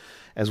championships,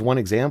 as one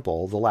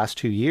example, the last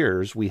 2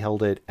 years, we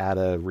held it at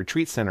a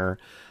retreat center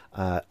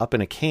up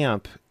in a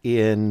camp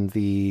in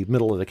the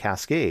middle of the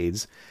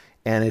Cascades.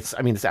 And it's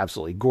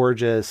absolutely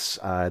gorgeous.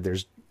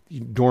 There's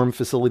dorm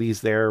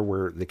facilities there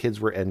where the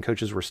kids and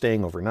coaches were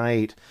staying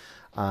overnight.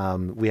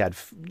 We had,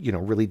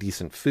 really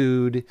decent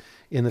food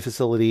in the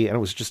facility, and it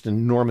was just an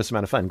enormous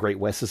amount of fun. Great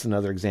West is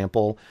another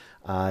example.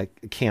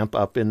 Camp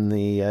up in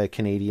the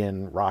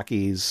Canadian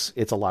Rockies.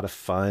 It's a lot of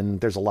fun.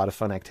 There's a lot of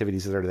fun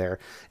activities that are there.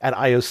 At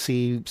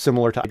IOC,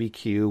 similar to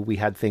IBQ, we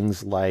had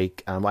things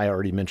like, I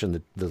already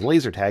mentioned the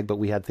laser tag, but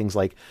we had things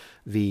like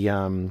the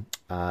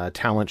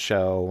talent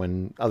show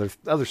and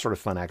other sort of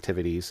fun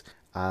activities.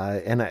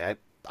 And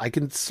I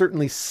can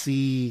certainly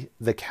see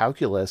the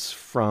calculus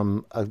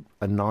from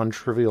a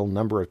non-trivial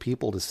number of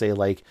people to say,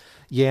 like,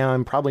 yeah,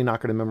 I'm probably not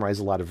going to memorize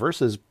a lot of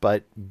verses,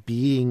 but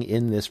being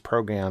in this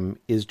program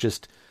is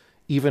just,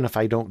 even if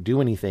I don't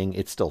do anything,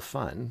 it's still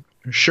fun.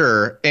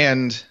 Sure.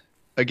 And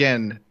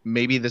again,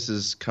 maybe this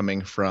is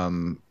coming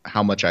from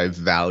how much I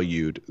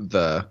valued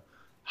the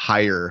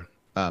higher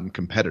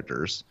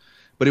competitors,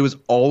 but it was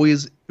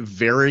always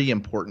very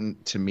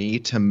important to me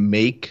to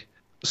make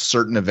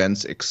certain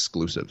events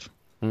exclusive.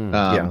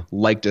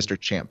 Like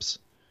district champs.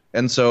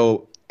 And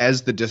so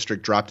as the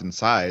district dropped in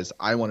size,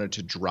 I wanted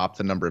to drop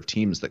the number of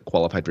teams that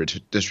qualified for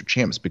district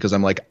champs, because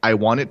I'm like, I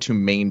wanted to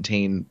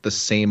maintain the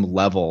same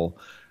level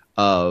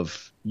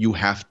of, you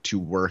have to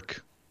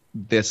work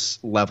this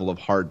level of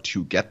hard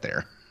to get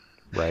there.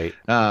 Right.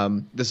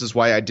 This is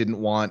why I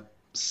didn't want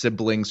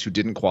siblings who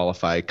didn't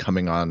qualify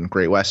coming on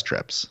Great West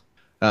trips.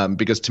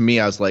 Because to me,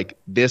 I was like,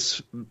 this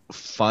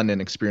fun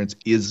and experience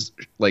is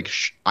like,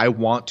 I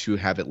want to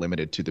have it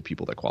limited to the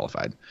people that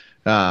qualified.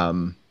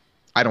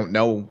 I don't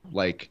know,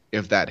 like,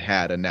 if that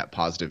had a net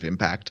positive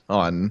impact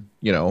on,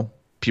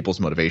 people's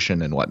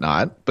motivation and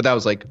whatnot, but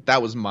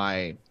that was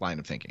my line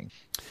of thinking.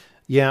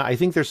 Yeah, I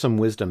think there's some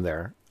wisdom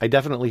there. I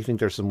definitely think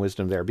there's some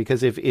wisdom there,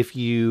 because if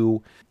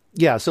you,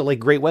 so like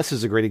Great West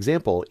is a great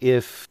example.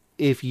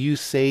 If you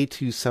say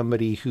to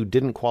somebody who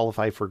didn't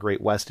qualify for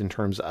Great West in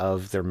terms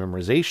of their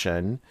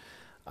memorization,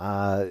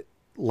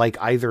 like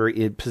either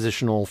it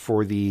positional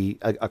for the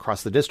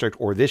across the district,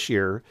 or this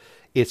year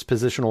it's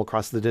positional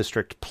across the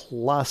district,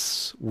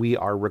 plus we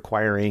are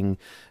requiring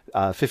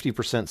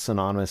 50%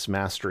 synonymous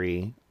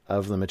mastery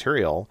of the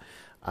material.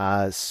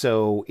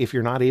 So if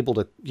you're not able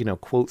to,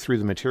 quote through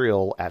the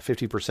material at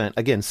 50%,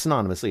 again,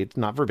 synonymously, it's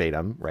not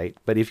verbatim, right?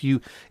 But if you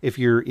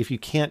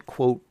can't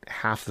quote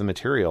half the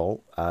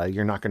material,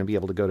 you're not going to be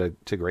able to go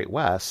to Great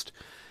West.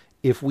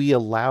 If we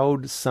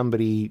allowed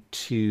somebody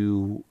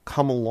to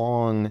come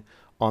along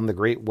on the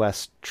Great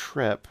West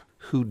trip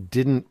who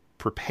didn't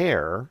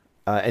prepare,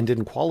 and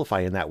didn't qualify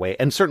in that way,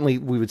 and certainly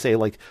we would say,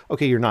 like,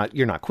 okay, you're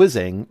not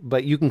quizzing,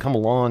 but you can come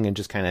along and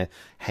just kind of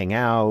hang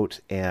out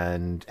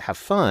and have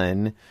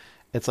fun.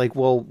 It's like,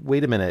 well,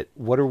 wait a minute.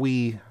 What are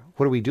we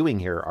doing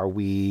here? Are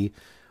we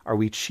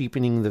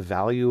cheapening the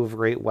value of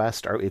Great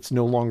West? It's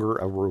no longer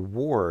a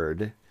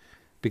reward,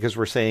 because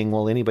we're saying,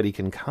 well, anybody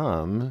can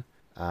come.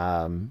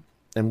 And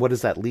what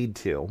does that lead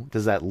to?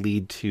 Does that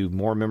lead to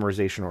more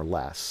memorization or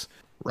less?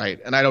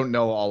 Right. And I don't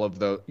know all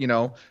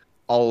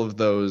of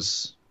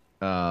those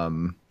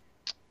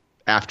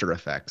after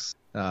effects,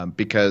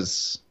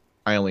 because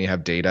I only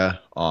have data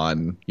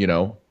on,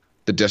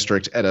 the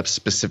district at a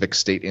specific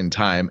state in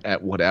time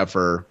at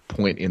whatever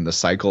point in the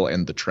cycle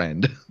and the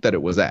trend that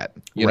it was at,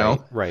 you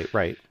know?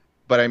 Right.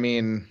 But I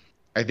mean,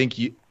 I think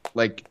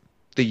the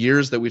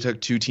years that we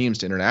took two teams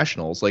to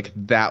internationals, like,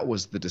 that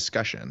was the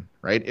discussion,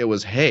 right? It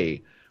was,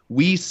 hey,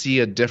 we see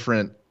a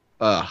different,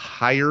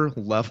 higher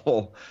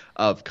level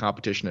of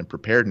competition and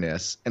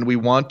preparedness, and we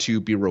want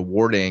to be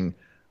rewarding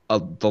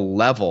the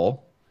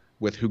level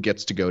with who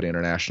gets to go to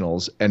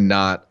internationals, and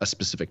not a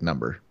specific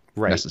number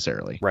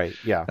necessarily. Right.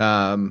 Yeah.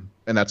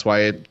 And that's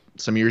why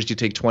some years you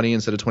take 20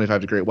 instead of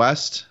 25 to Great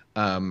West.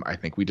 I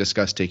think we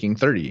discussed taking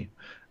 30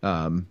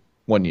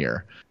 one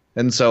year.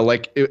 And so,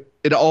 like,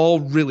 it all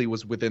really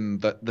was within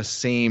the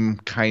same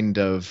kind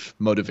of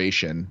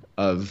motivation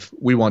of,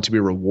 we want to be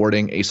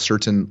rewarding a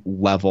certain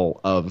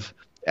level of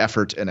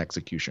effort and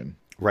execution.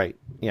 Right.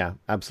 Yeah,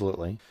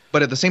 absolutely.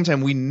 But at the same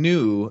time, we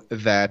knew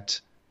that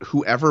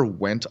whoever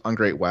went on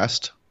Great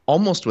West,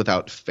 almost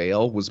without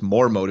fail, was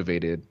more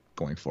motivated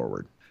going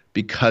forward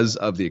because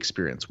of the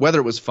experience, whether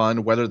it was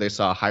fun, whether they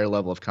saw a higher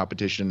level of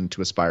competition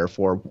to aspire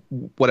for,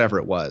 whatever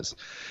it was.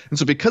 And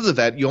so because of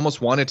that, you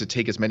almost wanted to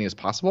take as many as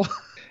possible.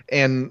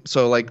 And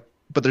so, like,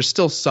 but there's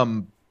still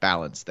some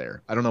balance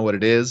there. I don't know what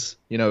it is.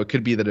 It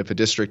could be that if a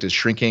district is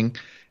shrinking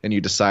and you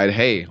decide,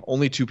 hey,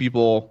 only two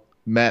people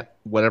met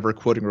whatever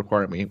quoting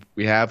requirement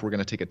we have, we're going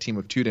to take a team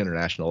of two to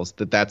internationals,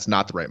 that's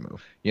not the right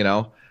move,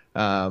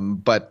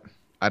 but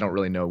I don't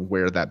really know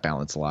where that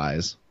balance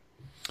lies.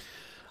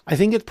 I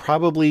think it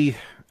probably,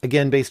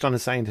 again, based on a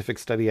scientific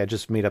study I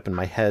just made up in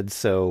my head,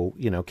 so,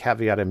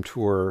 caveat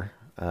emptor,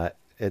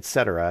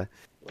 etc.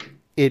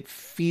 It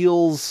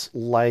feels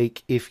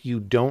like if you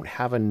don't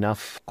have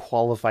enough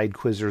qualified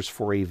quizzers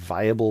for a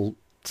viable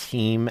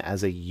team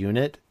as a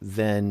unit,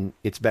 then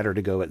it's better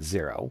to go at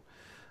 0.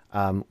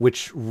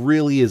 Which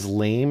really is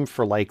lame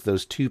for, like,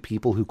 those two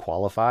people who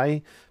qualify,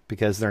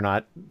 because they're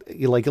not,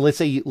 like, let's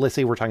say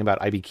we're talking about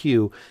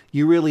IBQ,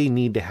 you really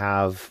need to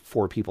have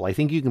 4 people. I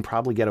think you can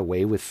probably get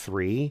away with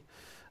 3.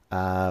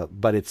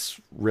 but it's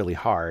really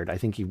hard. I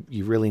think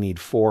you really need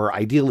 4,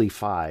 ideally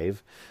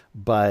 5,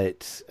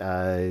 but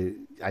I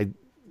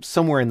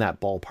somewhere in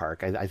that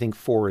ballpark. I think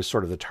 4 is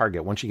sort of the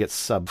target. Once you get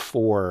sub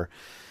 4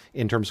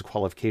 in terms of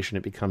qualification,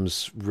 it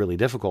becomes really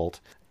difficult.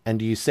 And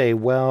do you say,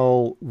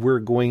 well, we're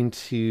going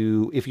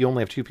to, if you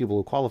only have 2 people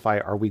who qualify,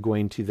 are we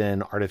going to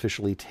then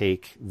artificially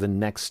take the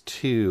next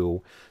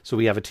 2? So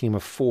we have a team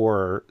of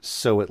 4,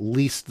 so at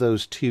least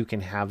those 2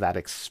 can have that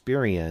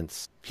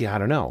experience. Yeah, I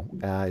don't know.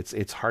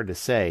 It's hard to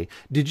say.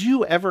 Did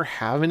you ever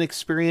have an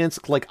experience?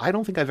 Like, I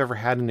don't think I've ever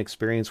had an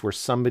experience where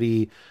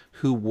somebody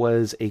who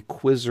was a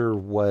quizzer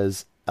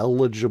was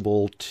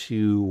eligible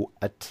to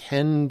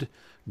attend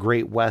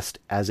Great West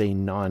as a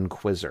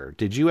non-quizzer.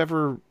 Did you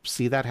ever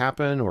see that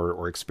happen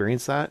or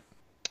experience that?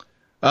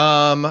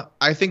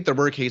 I think there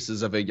were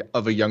cases of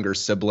a younger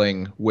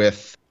sibling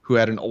with who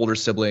had an older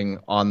sibling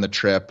on the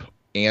trip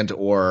and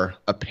or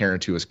a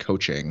parent who was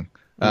coaching.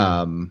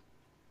 And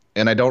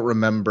I don't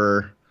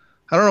remember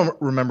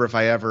if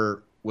I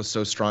ever was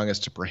so strong as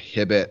to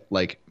prohibit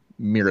like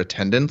mere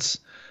attendance,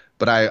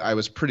 but I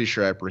was pretty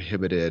sure I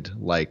prohibited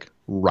like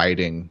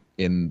riding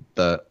in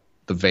the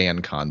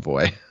van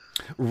convoy.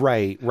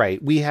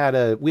 Right. We had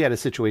a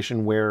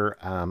situation where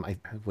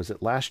was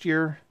it last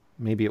year?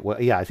 Maybe it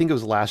was. Yeah, I think it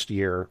was last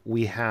year.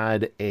 We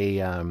had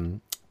a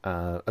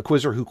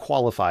quizzer who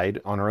qualified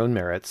on her own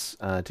merits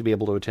to be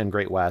able to attend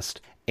Great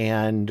West,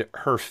 and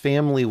her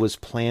family was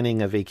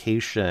planning a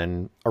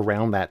vacation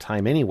around that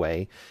time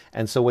anyway.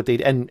 And so what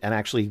and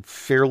actually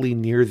fairly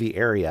near the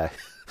area.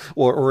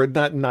 Or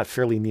not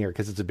fairly near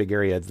because it's a big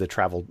area, the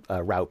travel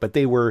route, but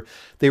they were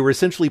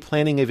essentially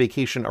planning a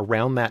vacation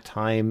around that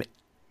time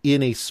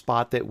in a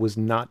spot that was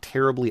not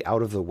terribly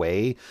out of the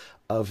way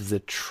of the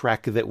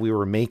trek that we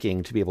were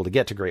making to be able to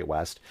get to Great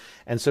West.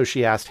 And so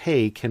she asked,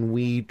 hey, can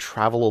we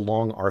travel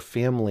along our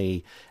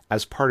family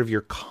as part of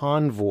your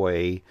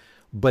convoy,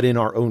 but in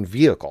our own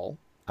vehicle?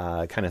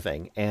 Kind of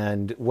thing.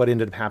 And what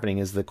ended up happening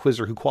is the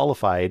quizzer who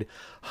qualified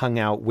hung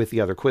out with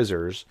the other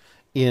quizzers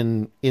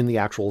in the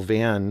actual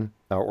van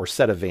or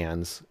set of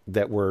vans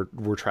that were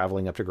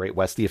traveling up to Great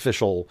West, the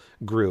official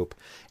group.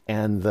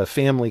 And the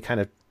family kind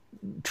of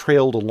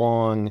trailed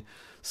along.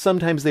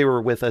 Sometimes they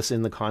were with us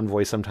in the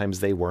convoy, sometimes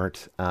they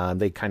weren't.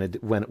 They kind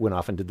of went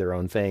off and did their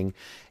own thing.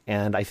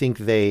 And I think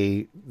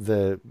the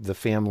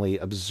family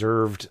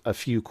observed a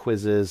few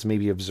quizzes,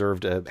 maybe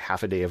observed a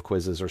half a day of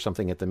quizzes or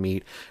something at the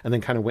meet, and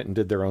then kind of went and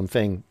did their own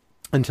thing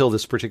until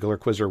this particular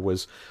quizzer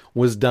was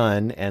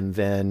done. And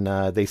then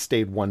they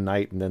stayed one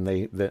night, and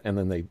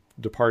then they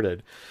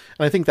departed.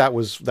 And I think that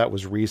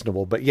was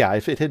reasonable. But yeah,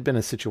 if it had been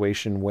a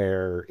situation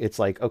where it's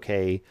like,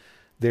 okay,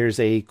 there's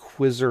a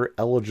quizzer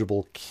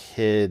eligible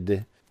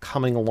kid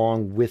coming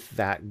along with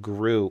that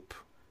group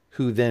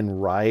who then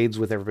rides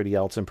with everybody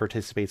else and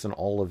participates in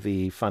all of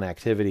the fun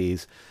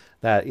activities,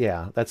 that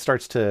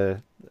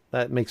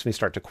makes me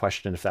start to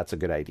question if that's a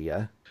good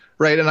idea.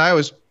 Right. And I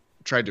always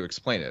tried to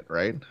explain it,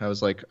 right? I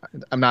was like,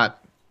 I'm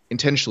not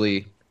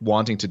intentionally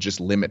wanting to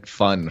just limit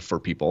fun for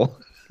people.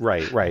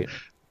 Right.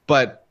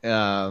 But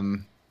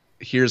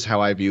here's how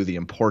I view the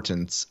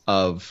importance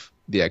of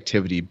the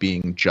activity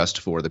being just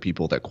for the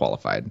people that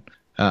qualified.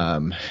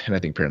 And I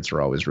think parents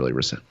are always really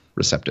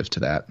receptive to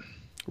that.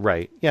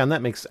 Right. Yeah. And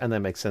that makes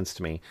sense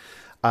to me.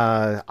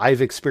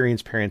 I've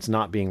experienced parents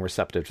not being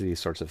receptive to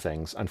these sorts of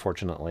things.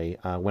 Unfortunately,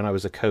 when I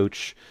was a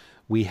coach,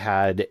 we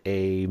had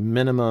a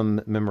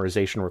minimum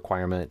memorization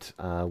requirement,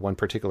 one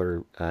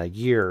particular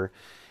year,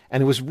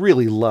 and it was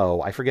really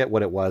low. I forget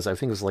what it was. I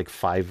think it was like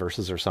 5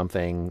 verses or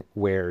something,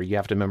 where you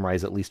have to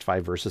memorize at least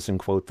 5 verses and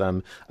quote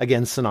them,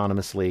 again,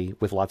 synonymously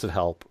with lots of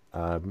help.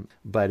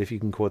 But if you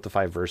can quote the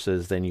 5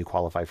 verses, then you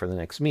qualify for the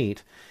next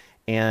meet.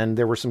 And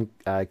there were some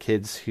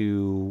kids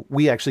who,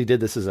 we actually did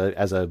this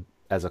as a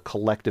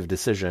collective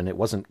decision. It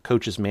wasn't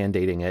coaches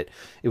mandating it.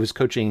 It was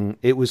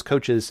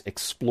coaches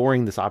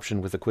exploring this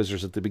option with the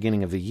quizzers at the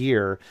beginning of the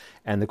year,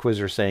 and the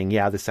quizzers saying,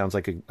 yeah, this sounds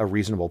like a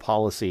reasonable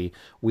policy.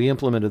 We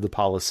implemented the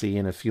policy,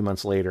 and a few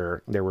months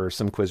later, there were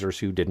some quizzers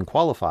who didn't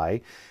qualify.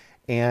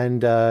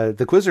 And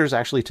the quizzers,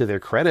 actually, to their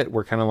credit,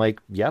 were kind of like,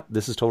 yep,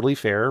 this is totally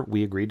fair.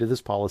 We agreed to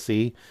this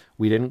policy.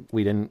 We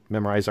didn't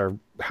memorize our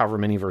however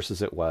many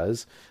verses it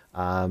was.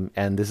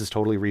 And this is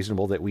totally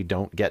reasonable that we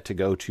don't get to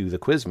go to the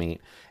quiz meet.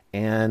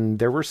 And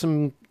there was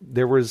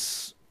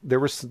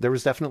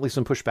definitely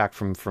some pushback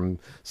from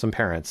some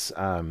parents.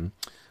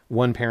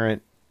 One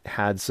parent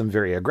had some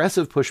very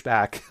aggressive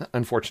pushback,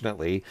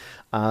 unfortunately.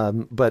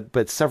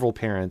 But several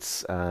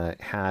parents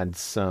had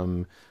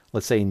some,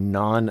 let's say,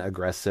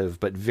 non-aggressive,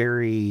 but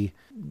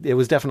it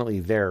was definitely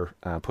their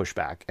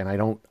pushback. And I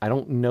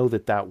don't know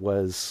that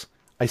was,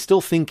 I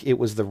still think it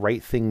was the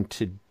right thing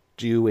to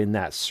do in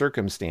that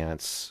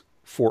circumstance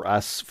for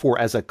us,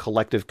 as a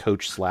collective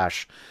coach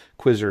 /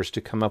 quizzers,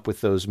 to come up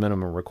with those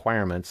minimum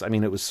requirements. I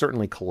mean, it was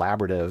certainly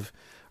collaborative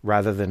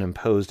rather than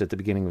imposed at the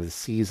beginning of the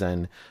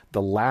season.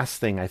 The last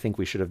thing I think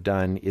we should have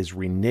done is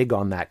renege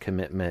on that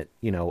commitment,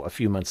 a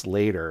few months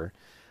later,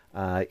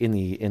 in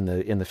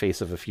the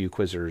face of a few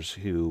quizzers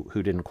who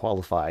didn't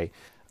qualify.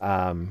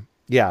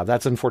 Yeah,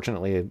 that's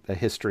unfortunately a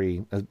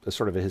history, a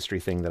sort of a history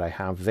thing that I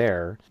have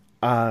there.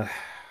 But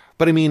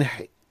I mean,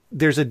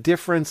 there's a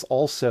difference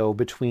also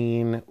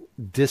between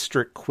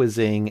district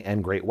quizzing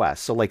and Great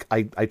West. So like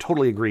I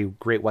totally agree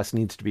Great West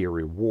needs to be a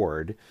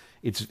reward.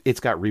 It's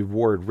got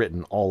reward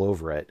written all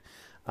over it.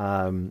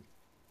 And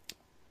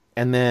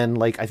then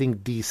like I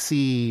think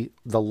DC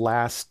the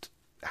last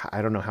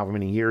I don't know how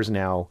many years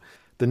now,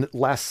 the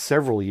last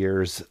several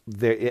years,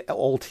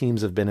 all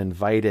teams have been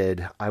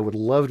invited. I would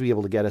love to be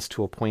able to get us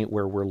to a point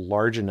where we're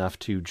large enough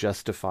to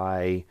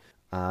justify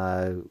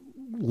uh,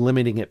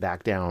 limiting it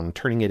back down,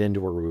 turning it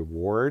into a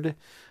reward.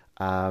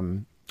 I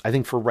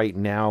think for right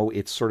now,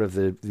 it's sort of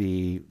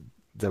the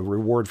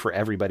reward for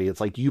everybody.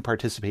 It's like you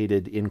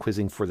participated in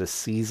quizzing for the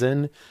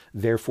season,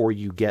 therefore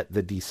you get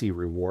the DC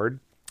reward.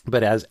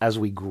 But as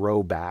we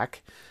grow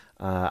back,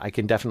 I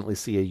can definitely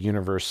see a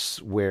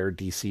universe where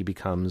DC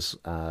becomes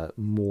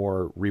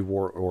more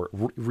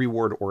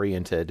reward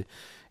oriented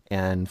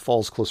and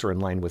falls closer in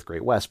line with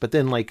Great West. But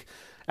then, like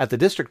at the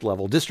district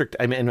level,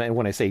 I mean, and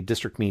when I say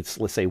district meets,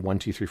 let's say 1,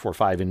 2, 3, 4,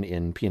 5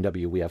 in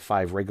PNW, we have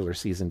 5 regular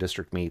season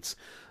district meets,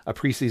 a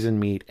preseason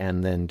meet,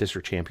 and then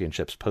district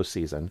championships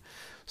postseason.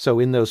 So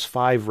in those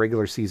 5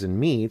 regular season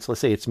meets,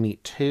 let's say it's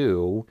meet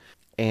 2,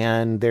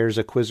 and there's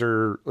a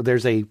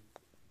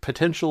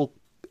potential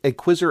a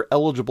quizzer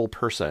eligible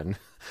person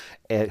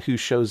who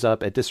shows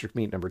up at district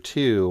meet number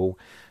 2.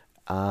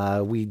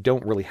 We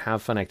don't really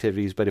have fun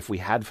activities, but if we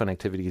had fun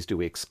activities, do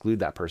we exclude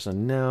that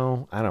person?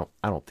 No, I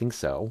don't think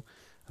so.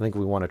 I think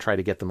we want to try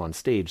to get them on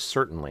stage,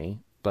 certainly,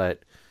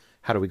 but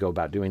how do we go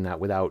about doing that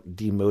without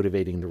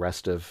demotivating the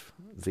rest of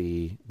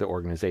the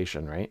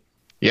organization, right?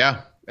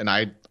 Yeah, and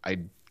I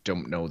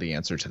don't know the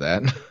answer to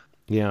that.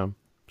 Yeah.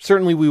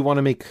 Certainly we want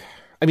to make,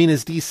 I mean,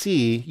 as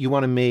DC, you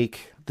want to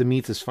make the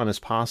meets as fun as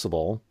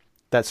possible.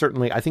 That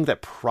certainly, I think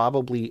that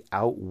probably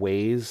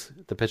outweighs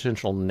the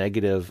potential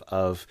negative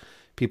of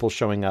people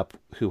showing up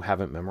who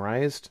haven't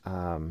memorized.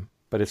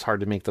 But it's hard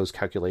to make those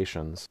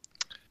calculations.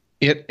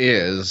 It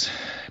is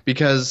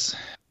because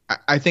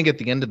I think at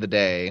the end of the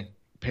day,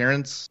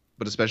 parents,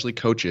 but especially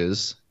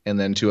coaches, and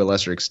then to a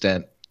lesser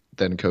extent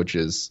than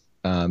coaches,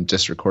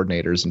 district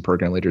coordinators and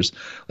program leaders,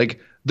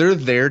 like they're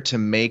there to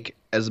make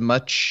as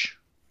much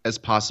as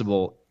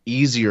possible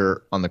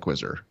easier on the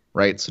quizzer,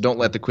 right? So don't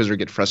let the quizzer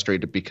get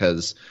frustrated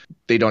because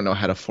they don't know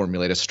how to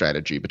formulate a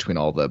strategy between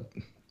all the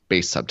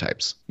base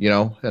subtypes,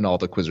 and all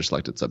the quizzer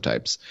selected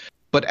subtypes.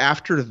 But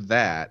after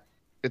that,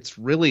 it's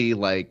really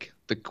like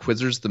the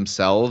quizzers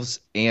themselves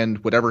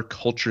and whatever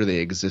culture they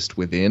exist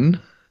within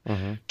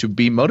to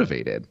be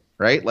motivated,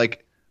 right?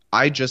 Like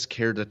I just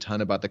cared a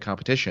ton about the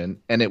competition,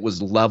 and it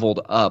was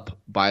leveled up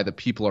by the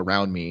people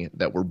around me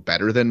that were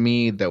better than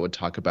me, that would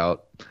talk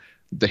about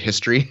the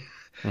history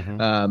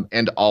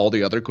and all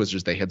the other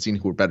quizzers they had seen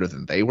who were better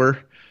than they were.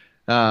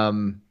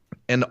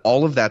 And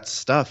all of that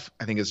stuff,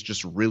 I think, is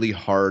just really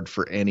hard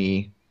for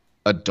any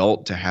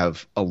adult to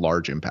have a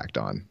large impact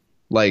on.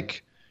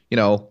 Like,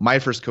 my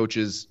first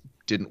coaches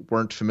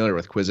weren't familiar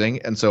with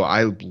quizzing, and so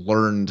I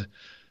learned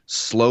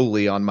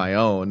slowly on my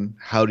own,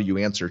 how do you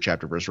answer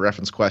chapter versus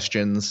reference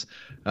questions?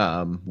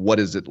 What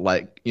is it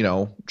like?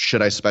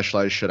 Should I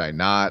specialize? Should I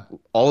not?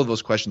 All of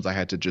those questions I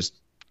had to just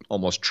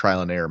almost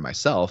trial and error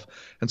myself.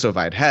 And so if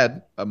I had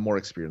had a more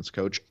experienced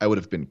coach, I would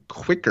have been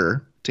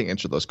quicker to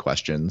answer those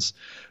questions,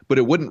 but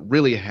it wouldn't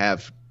really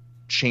have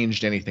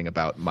changed anything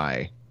about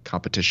my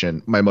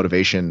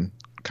motivation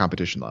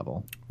competition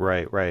level.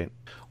 Right, right.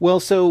 Well,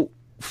 so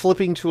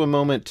flipping to a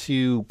moment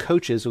to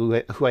coaches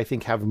who I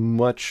think have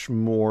much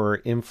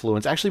more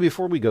influence. Actually,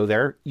 before we go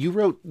there, you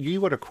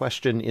wrote a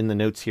question in the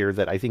notes here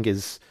that I think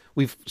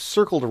we've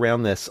circled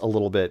around this a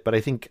little bit, but I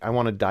think I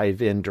want to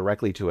dive in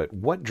directly to it.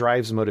 What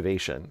drives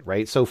motivation,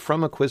 right? So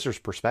from a quizzer's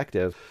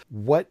perspective,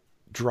 what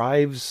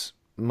drives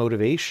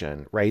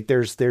motivation, right?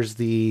 There's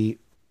the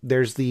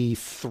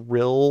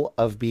thrill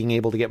of being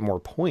able to get more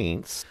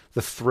points,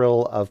 the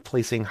thrill of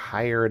placing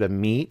higher at a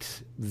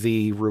meet,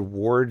 the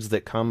rewards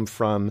that come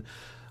from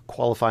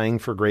qualifying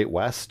for Great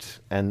West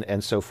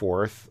and so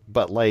forth.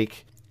 But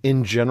like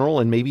in general,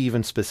 and maybe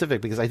even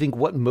specific, because I think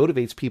what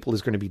motivates people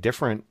is going to be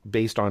different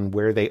based on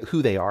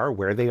who they are,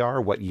 where they are,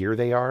 what year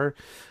they are.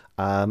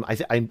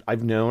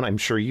 I'm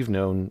sure you've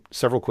known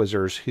several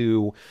quizzers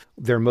who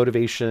their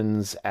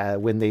motivations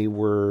when they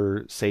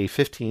were, say,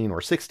 15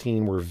 or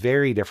 16 were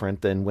very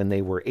different than when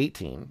they were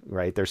 18,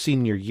 right? Their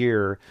senior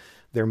year,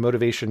 their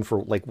motivation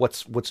for like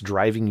what's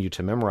driving you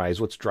to memorize,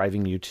 what's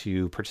driving you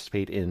to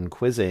participate in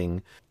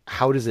quizzing,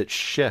 how does it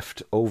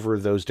shift over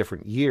those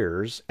different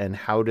years, and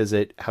how does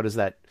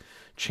that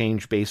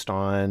change based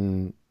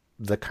on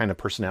the kind of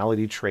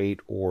personality trait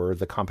or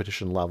the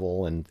competition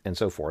level and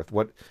so forth?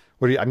 What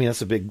do you, I mean,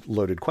 that's a big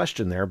loaded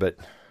question there, but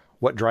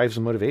what drives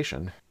the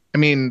motivation? I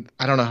mean,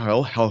 I don't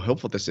know how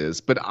helpful this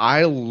is, but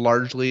I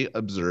largely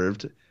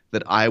observed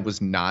that I was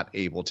not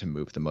able to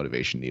move the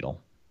motivation needle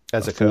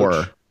As a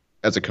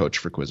coach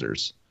for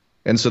quizzers.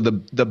 And so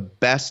the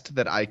best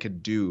that I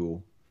could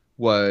do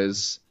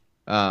was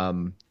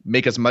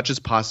make as much as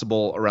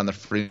possible around the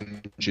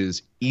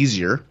fringes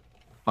easier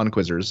on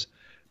quizzers,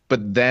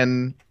 But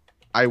then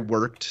I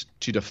worked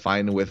to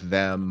define with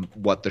them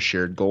what the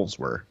shared goals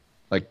were,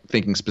 like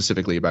thinking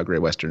specifically about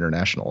Great Western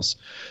Internationals.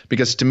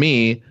 Because to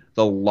me,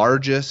 the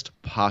largest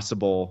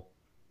possible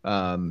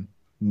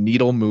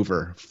needle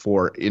mover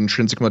for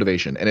intrinsic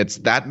motivation, and it's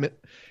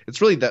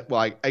really that,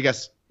 well, I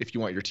guess if you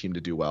want your team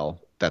to do well,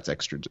 that's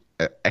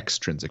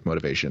extrinsic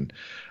motivation.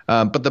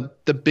 But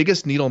the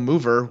biggest needle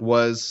mover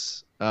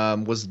was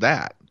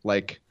that,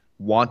 like,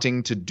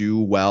 wanting to do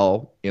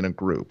well in a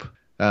group.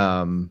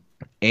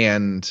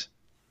 And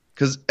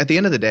because at the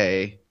end of the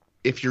day,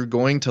 if you're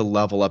going to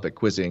level up at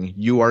quizzing,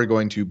 you are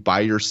going to by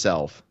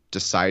yourself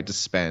decide to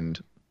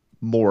spend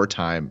more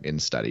time in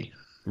study.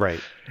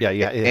 Right. Yeah.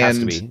 Yeah. It has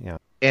to be. Yeah.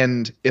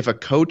 And if a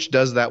coach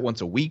does that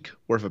once a week,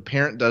 or if a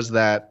parent does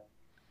that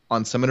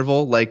on some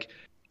interval, like,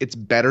 it's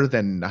better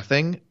than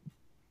nothing.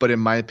 But in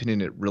my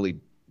opinion, it really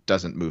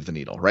doesn't move the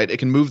needle, right? It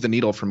can move the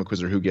needle from a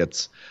quizzer who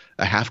gets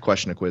a half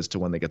question a quiz to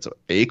one that gets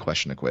a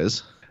question a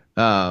quiz.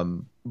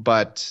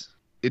 But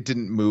it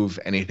didn't move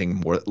anything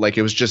more. Like,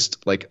 it was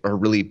just like a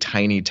really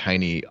tiny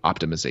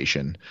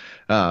optimization.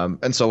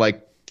 And so,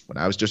 like, when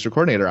I was district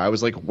coordinator, I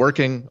was like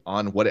working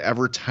on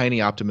whatever tiny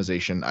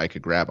optimization I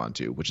could grab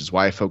onto, which is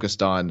why I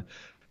focused on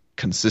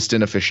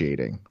consistent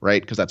officiating,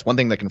 right? Because that's one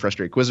thing that can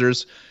frustrate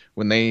quizzers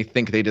when they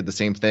think they did the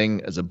same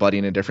thing as a buddy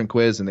in a different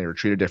quiz and they were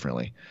treated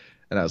differently.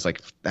 And I was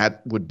like,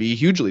 that would be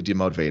hugely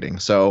demotivating.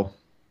 So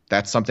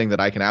that's something that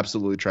I can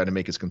absolutely try to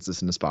make as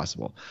consistent as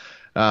possible.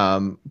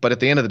 But at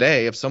the end of the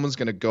day, if someone's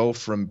going to go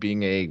from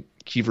being a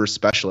keyverse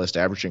specialist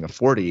averaging a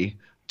 40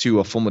 to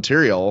a full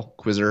material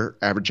quizzer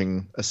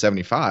averaging a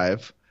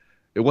 75,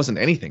 it wasn't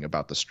anything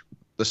about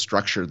the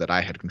structure that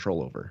I had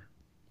control over.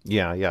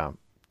 Yeah. Yeah.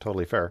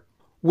 Totally fair.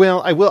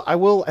 Well, I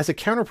will, as a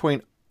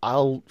counterpoint,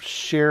 I'll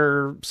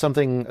share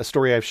a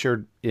story I've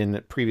shared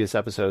in previous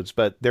episodes,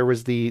 but there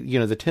was the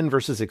 10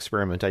 verses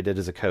experiment I did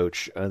as a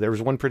coach. There was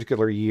one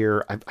particular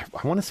year, I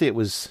want to say it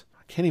was,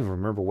 I can't even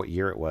remember what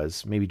year it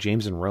was. Maybe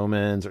James and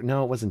Romans, or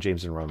no, it wasn't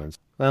James and Romans.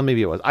 Well,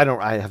 maybe it was.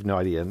 I have no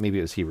idea. Maybe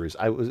it was Hebrews.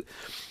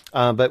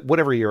 But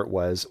whatever year it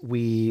was,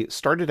 we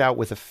started out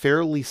with a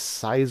fairly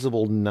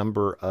sizable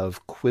number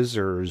of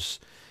quizzers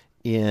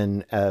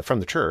from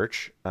the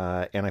church,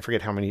 and I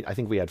forget how many. I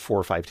think we had 4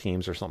 or 5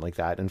 teams or something like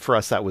that. And for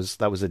us, that was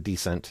a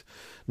decent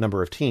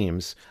number of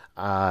teams.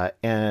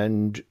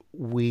 And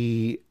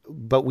we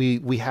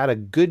had a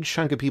good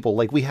chunk of people.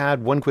 Like, we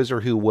had one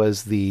quizzer who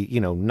was the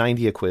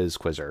 90 a quiz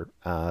quizzer.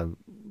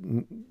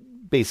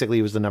 Basically,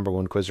 he was the number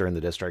one quizzer in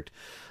the district.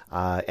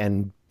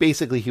 And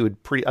basically he would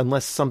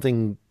unless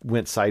something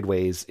went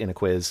sideways in a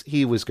quiz,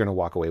 he was going to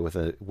walk away with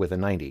a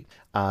 90.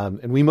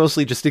 And we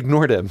mostly just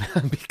ignored him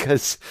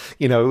because,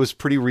 it was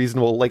pretty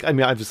reasonable. Like, I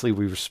mean, obviously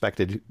we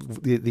respected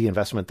the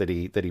investment that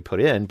he put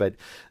in, but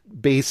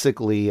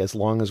basically, as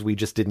long as we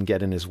just didn't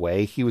get in his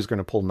way, he was going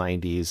to pull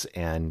 90s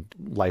and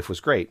life was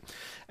great.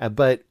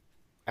 But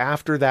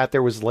after that,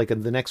 there was like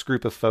the next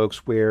group of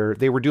folks where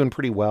they were doing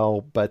pretty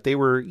well, but they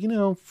were,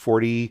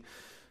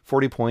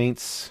 40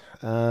 points,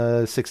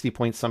 60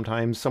 points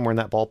sometimes, somewhere in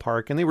that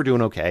ballpark, and they were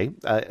doing okay,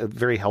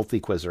 very healthy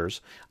quizzers.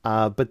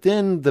 But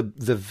then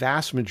the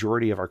vast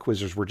majority of our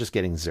quizzers were just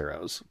getting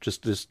zeros,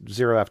 just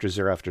zero after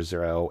zero after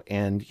zero,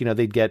 and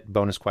they'd get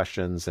bonus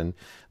questions and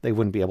they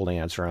wouldn't be able to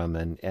answer them,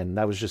 and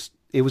that was just,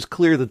 it was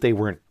clear that they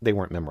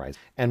weren't memorized.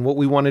 And what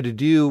we wanted to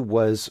do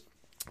was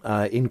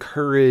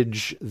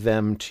encourage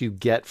them to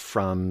get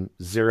from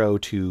 0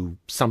 to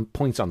some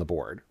points on the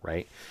board,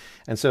 right?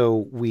 And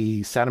so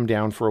we sat them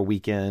down for a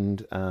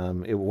weekend.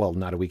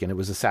 Not a weekend. It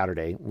was a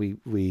Saturday.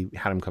 We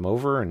had them come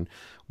over and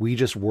we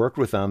just worked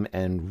with them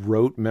and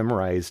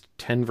memorized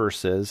 10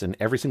 verses, and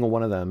every single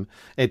one of them,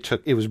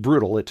 it was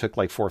brutal. It took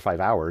like 4 or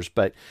 5 hours,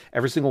 but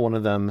every single one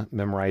of them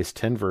memorized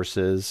 10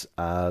 verses,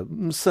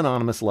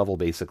 synonymous level,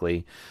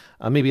 basically,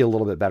 maybe a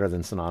little bit better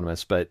than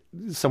synonymous, but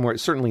somewhere,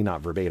 certainly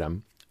not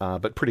verbatim,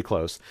 but pretty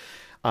close.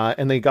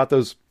 And they got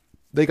those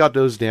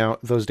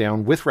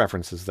down with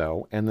references,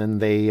 though. And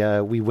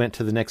then we went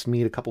to the next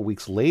meet a couple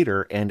weeks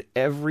later, and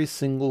every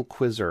single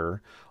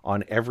quizzer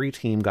on every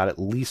team got at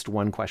least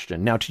one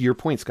question. Now, to your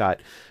point, Scott,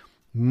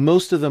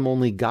 most of them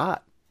only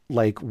got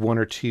like 1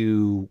 or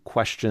 2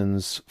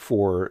 questions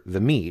for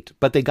the meet,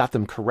 but they got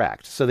them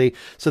correct. So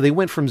they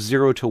went from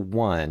 0 to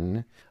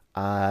 1,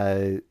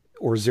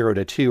 or 0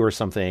 to 2 or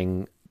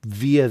something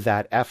via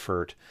that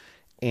effort.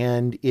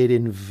 And it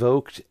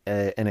invoked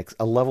a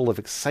level of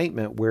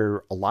excitement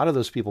where a lot of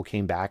those people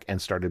came back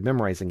and started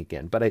memorizing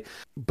again.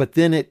 But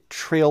then it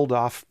trailed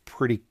off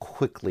pretty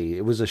quickly.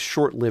 It was a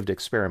short-lived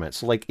experiment.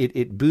 So like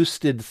it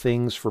boosted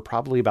things for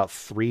probably about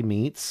 3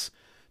 meets,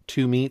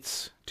 2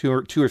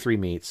 or 3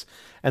 meets.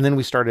 And then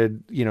we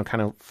started,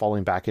 kind of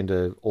falling back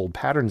into old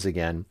patterns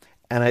again.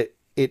 And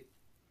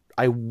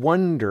I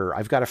wonder,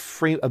 I've got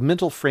a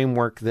mental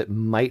framework that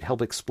might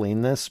help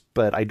explain this,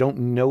 but I don't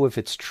know if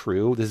it's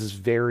true. This is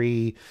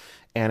very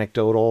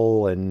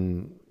anecdotal,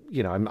 and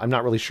I'm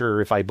not really sure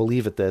if I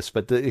believe at this,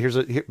 but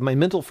my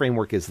mental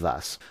framework is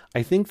thus.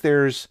 I think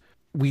there's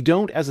we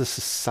don't, as a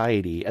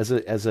society, as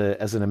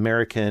an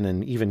American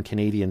and even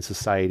Canadian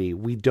society,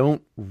 we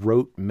don't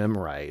rote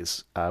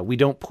memorize. We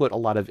don't put a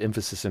lot of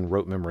emphasis in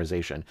rote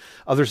memorization.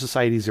 Other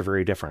societies are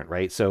very different,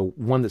 right? So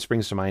one that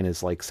springs to mind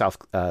is like South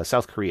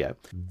Korea.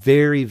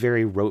 Very,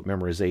 very rote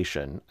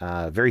memorization.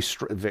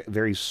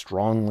 Very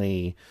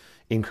strongly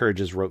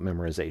encourages rote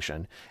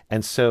memorization.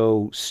 And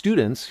so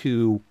students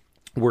who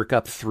work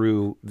up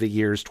through the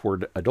years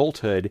toward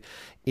adulthood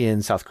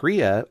in South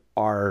Korea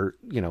are,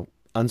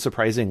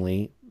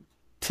 unsurprisingly,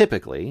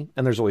 typically,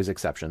 and there's always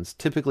exceptions,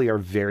 typically are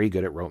very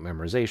good at rote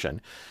memorization.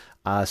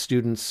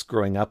 Students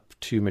growing up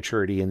to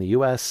maturity in the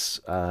U.S.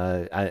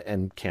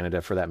 And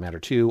Canada, for that matter,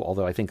 too,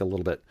 although I think a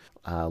little bit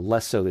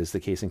less so is the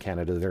case in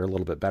Canada. They're a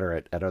little bit better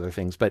at other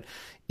things. But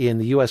in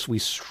the U.S., we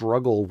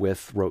struggle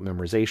with rote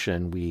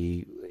memorization.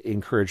 We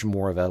encourage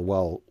more of a,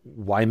 well,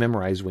 why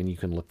memorize when you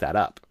can look that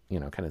up,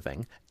 kind of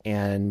thing.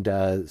 And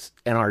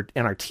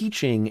our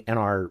teaching and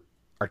our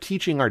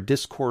teaching, our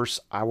discourse,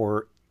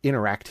 our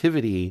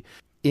interactivity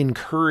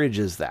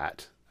encourages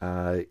that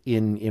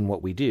in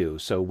what we do.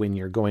 So when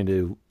you're going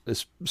to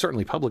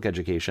certainly public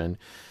education,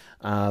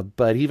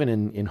 but even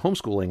in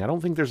homeschooling, I don't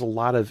think there's a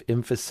lot of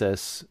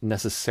emphasis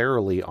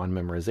necessarily on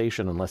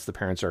memorization unless the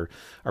parents are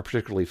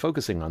particularly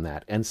focusing on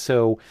that. And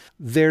so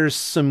there's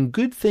some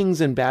good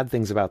things and bad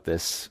things about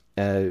this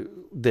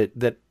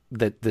that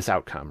this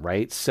outcome,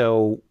 right?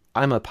 So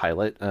I'm a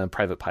pilot, a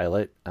private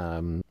pilot.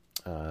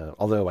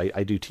 Although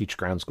I do teach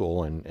ground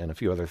school and a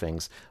few other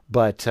things,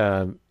 but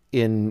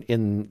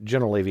in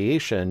general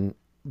aviation,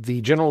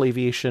 the general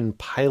aviation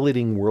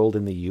piloting world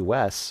in the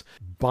U.S.,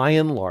 by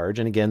and large,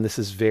 and again, this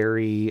is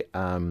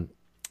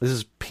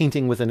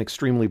painting with an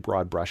extremely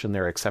broad brush, and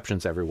there are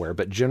exceptions everywhere,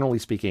 but generally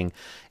speaking,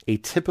 a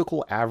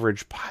typical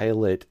average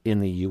pilot in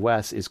the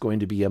U.S. is going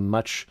to be a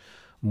much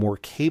more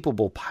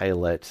capable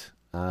pilot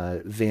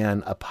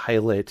than a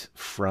pilot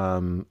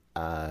from,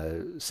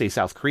 say,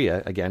 South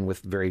Korea, again, with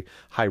very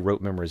high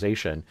rote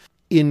memorization,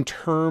 in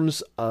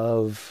terms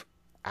of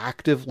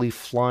actively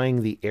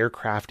flying the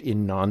aircraft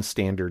in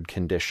non-standard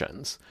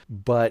conditions.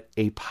 But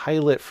a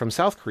pilot from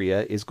South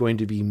Korea is going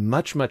to be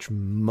much, much,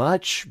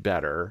 much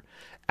better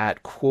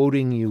at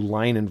quoting you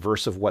line and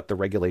verse of what the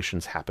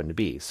regulations happen to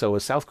be. So a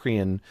South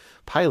Korean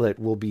pilot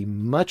will be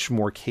much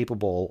more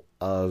capable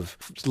of,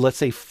 let's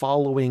say,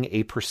 following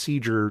a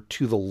procedure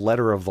to the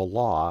letter of the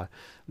law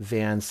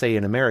than, say,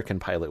 an American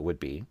pilot would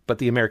be. But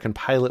the American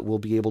pilot will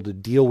be able to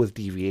deal with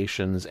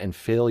deviations and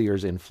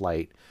failures in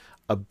flight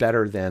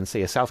better than,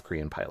 say, a South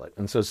Korean pilot.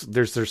 And so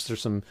there's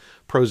some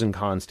pros and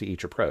cons to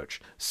each approach.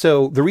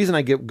 So the reason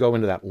I go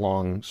into that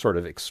long sort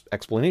of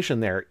explanation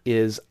there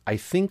is I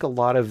think a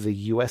lot of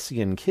the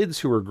USian kids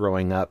who are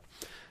growing up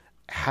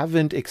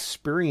haven't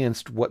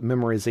experienced what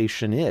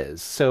memorization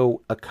is.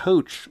 So a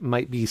coach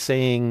might be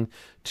saying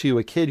to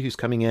a kid who's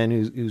coming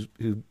in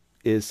who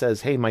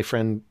says, hey, my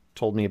friend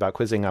told me about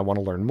quizzing, I want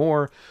to learn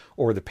more,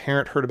 or the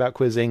parent heard about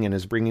quizzing and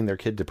is bringing their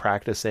kid to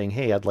practice saying,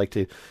 hey, I'd like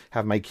to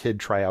have my kid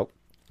try out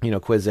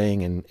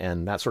quizzing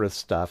and that sort of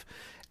stuff.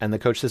 And the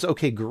coach says,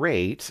 okay,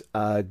 great.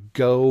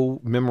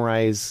 Go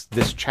memorize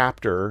this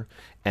chapter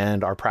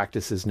and our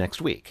practice is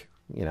next week,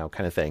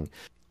 kind of thing.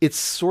 It's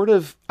sort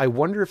of, I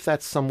wonder if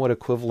that's somewhat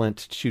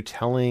equivalent to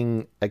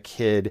telling a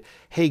kid,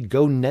 hey,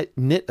 go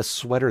knit a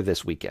sweater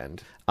this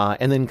weekend.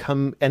 And then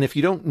come, and if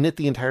you don't knit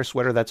the entire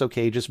sweater, that's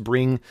okay. Just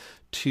bring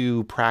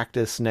to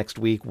practice next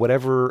week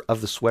whatever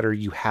of the sweater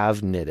you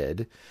have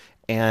knitted,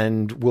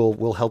 and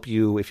we'll help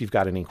you if you've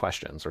got any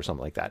questions or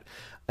something like that.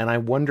 And I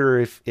wonder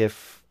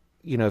if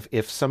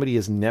somebody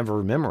has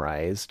never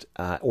memorized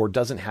or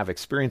doesn't have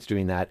experience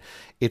doing that,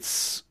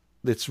 it's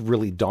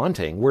really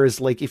daunting.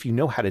 Whereas, like, if you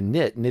know how to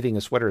knit, knitting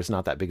a sweater is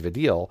not that big of a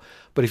deal.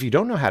 But if you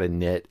don't know how to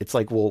knit, it's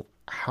like, well,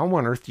 how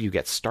on earth do you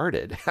get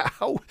started?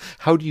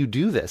 How do you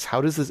do this? How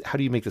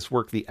do you make this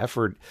work? The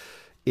effort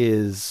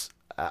is,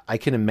 I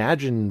can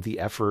imagine the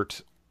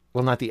effort.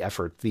 Well, not the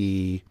effort.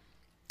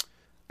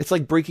 It's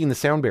like breaking the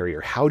sound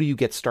barrier. How do you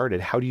get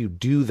started? How do you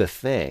do the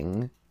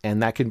thing?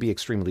 And that can be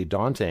extremely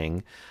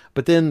daunting.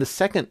 But then the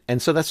second,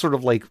 and so that's sort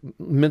of like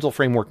mental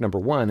framework number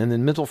one. And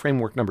then mental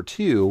framework number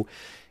two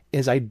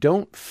is I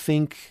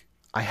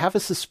have a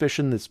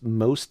suspicion that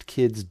most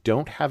kids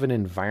don't have an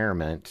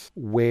environment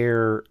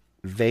where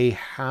they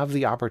have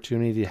the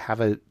opportunity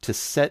to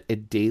set a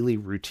daily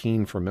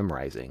routine for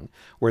memorizing,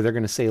 where they're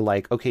going to say,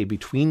 like, okay,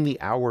 between the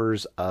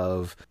hours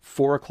of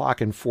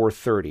 4:00 and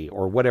 4:30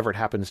 or whatever it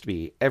happens to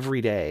be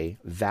every day,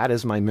 that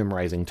is my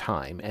memorizing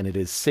time. And it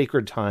is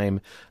sacred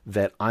time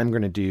that I'm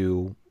going to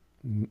do,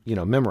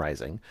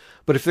 memorizing.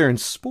 But if they're in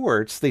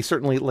sports, they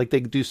certainly, like,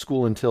 they do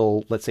school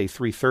until, let's say,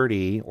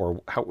 3:30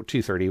 or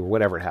 2:30 or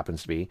whatever it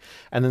happens to be.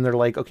 And then they're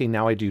like, okay,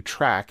 now I do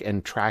track,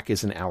 and track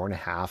is an hour and a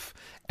half.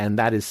 And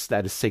that is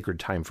sacred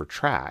time for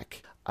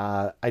track.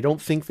 I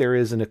don't think there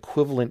is an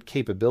equivalent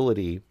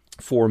capability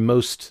for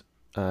most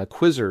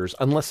quizzers,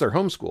 unless they're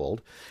homeschooled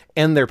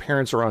and their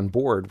parents are on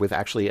board with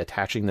actually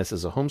attaching this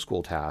as a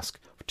homeschool task,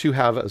 to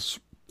have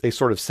a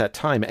sort of set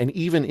time. And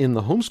even in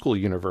the homeschool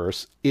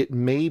universe, it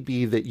may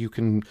be that you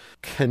can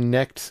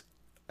connect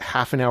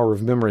half an hour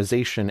of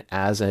memorization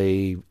as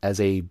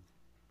a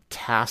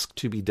task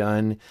to be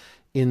done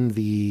in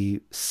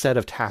the set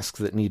of tasks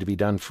that need to be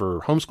done for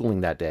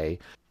homeschooling that day.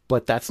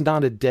 But that's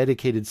not a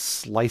dedicated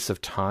slice of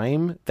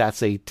time.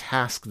 That's a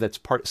task that's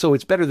part. So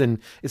it's better than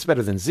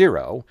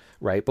zero,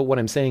 right? But what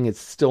I'm saying is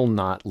still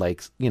not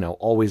like,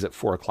 always at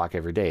 4 o'clock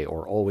every day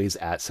or always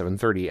at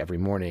 7:30 every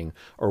morning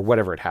or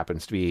whatever it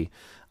happens to be.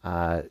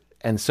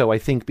 And so I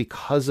think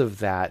because of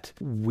that,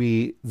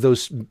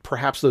 those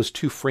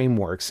two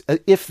frameworks,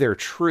 if they're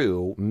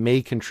true,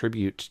 may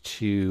contribute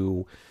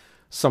to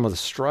some of the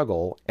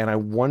struggle. And I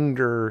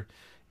wonder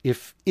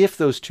if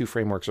those two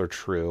frameworks are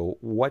true,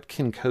 what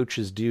can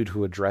coaches do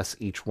to address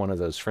each one of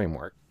those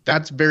frameworks?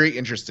 That's very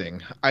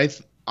interesting.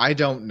 I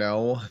don't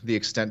know the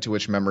extent to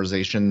which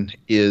memorization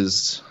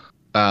is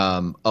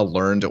a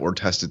learned or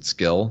tested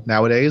skill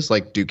nowadays.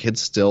 Like, do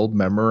kids still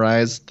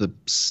memorize the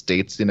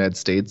states, the United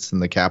States,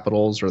 and the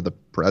capitals, or the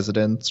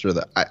presidents, or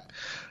I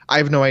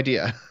have no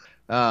idea.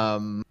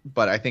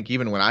 But I think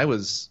even when I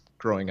was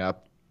growing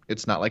up,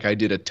 it's not like I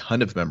did a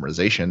ton of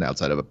memorization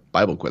outside of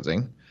Bible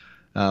quizzing.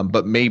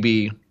 But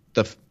maybe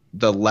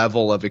the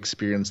level of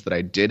experience that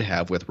I did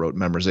have with rote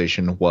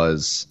memorization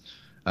was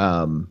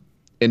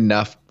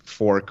enough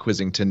for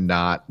quizzing to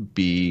not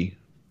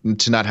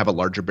have a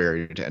larger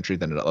barrier to entry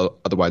than it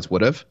otherwise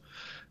would have.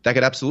 That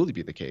could absolutely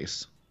be the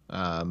case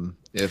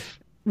if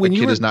a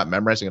kid is not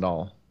memorizing at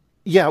all.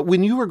 Yeah,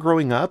 when you were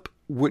growing up,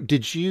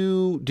 did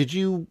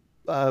you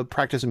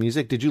practice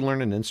music? Did you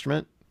learn an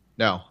instrument?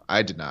 No,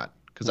 I did not,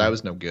 because I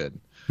was no good.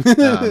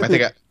 I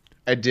think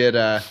I did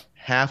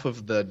half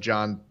of the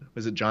John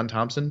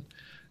Thompson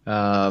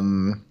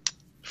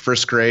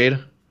first grade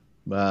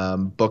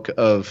book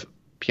of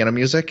piano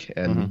music,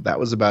 and that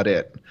was about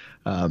it.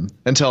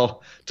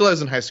 Until I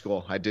was in high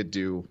school, I did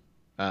do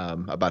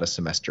about a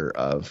semester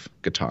of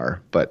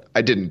guitar, but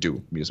I didn't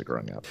do music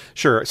growing up.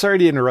 Sure. Sorry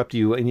to interrupt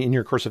you in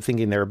your course of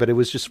thinking there, but it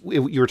was just,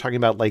 you were talking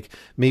about like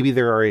maybe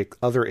there are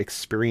other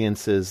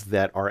experiences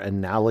that are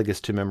analogous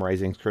to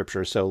memorizing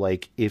scripture. So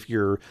like if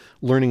you're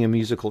learning a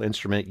musical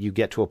instrument, you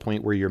get to a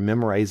point where you're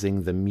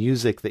memorizing the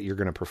music that you're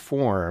going to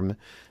perform.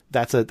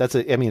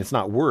 I mean, it's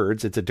not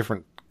words, it's a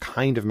different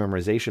kind of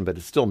memorization, but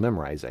it's still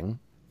memorizing.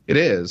 It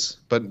is,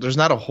 but there's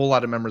not a whole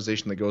lot of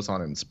memorization that goes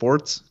on in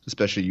sports,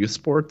 especially youth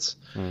sports.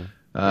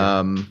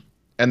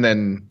 And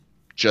then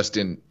just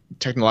in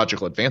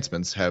technological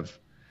advancements have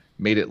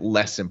made it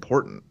less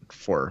important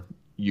for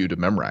you to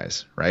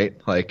memorize, right?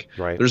 Like,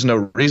 There's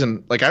no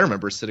reason. Like, I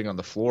remember sitting on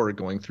the floor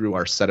going through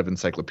our set of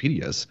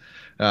encyclopedias,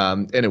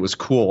 and it was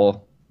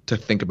cool to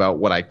think about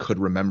what I could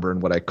remember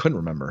and what I couldn't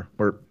remember.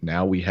 Where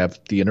now we have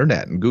the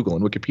internet and Google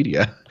and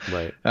Wikipedia,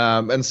 right?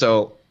 And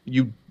so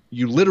you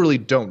literally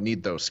don't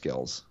need those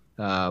skills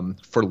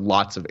for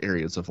lots of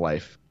areas of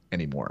life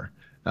anymore.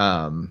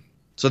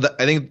 So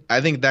I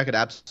think that could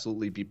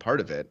absolutely be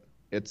part of it.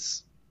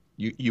 It's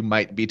you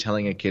might be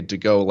telling a kid to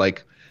go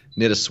like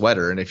knit a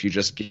sweater, and if you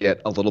just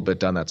get a little bit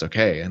done, that's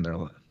okay.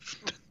 And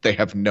they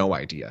have no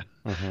idea.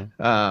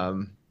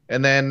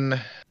 And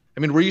then, I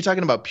mean, were you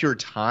talking about pure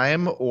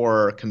time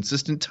or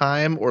consistent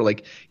time, or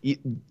like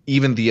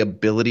even the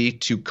ability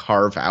to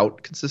carve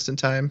out consistent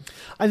time?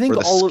 I think or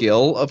the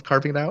skill of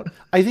carving it out.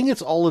 I think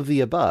it's all of the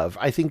above.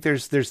 I think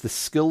there's the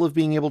skill of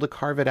being able to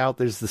carve it out.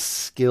 There's the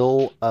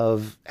skill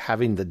of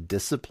having the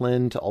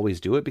discipline to always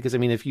do it. Because I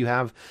mean, if you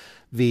have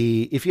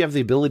the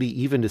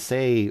ability even to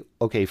say,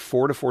 okay,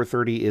 4 to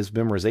 4:30 is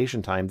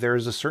memorization time, there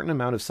is a certain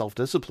amount of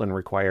self-discipline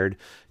required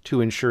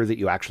to ensure that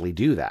you actually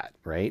do that,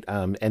 right?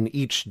 And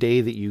each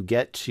day that you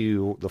get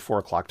to the 4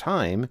 o'clock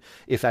time,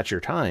 if that's your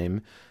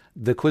time,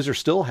 the quizzer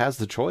still has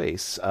the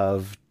choice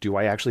of, do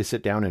I actually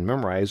sit down and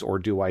memorize, or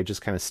do I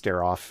just kind of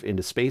stare off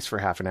into space for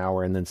half an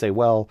hour and then say,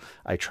 well,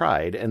 I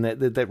tried? And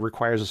that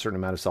requires a certain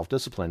amount of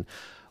self-discipline.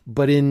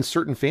 But in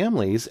certain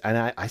families,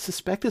 and I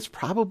suspect it's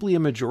probably a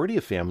majority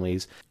of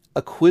families,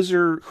 a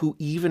quizzer who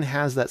even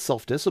has that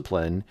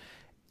self-discipline,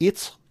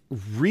 it's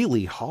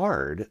really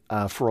hard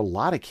for a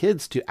lot of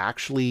kids to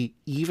actually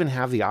even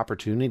have the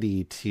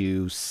opportunity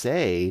to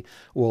say,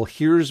 well,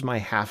 here's my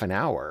half an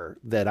hour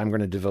that I'm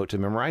going to devote to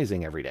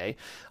memorizing every day.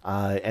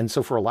 And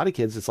so for a lot of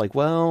kids, it's like,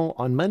 well,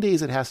 on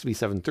Mondays, it has to be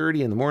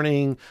 7:30 in the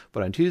morning,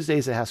 but on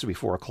Tuesdays, it has to be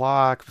 4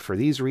 o'clock for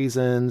these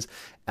reasons.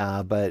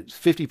 But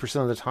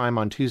 50% of the time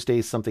on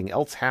Tuesdays, something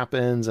else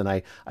happens and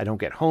I don't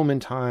get home in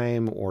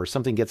time, or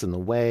something gets in the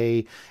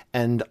way.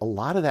 And a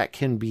lot of that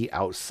can be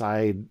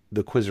outside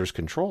the quizzer's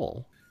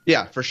control.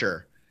 Yeah, for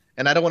sure.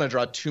 And I don't want to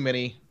draw too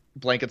many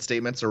blanket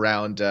statements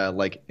around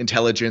like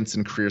intelligence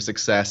and career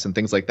success and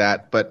things like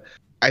that. But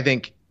I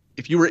think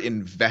if you were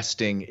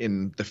investing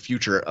in the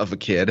future of a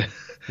kid,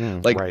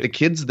 the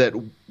kids that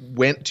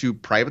went to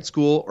private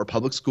school or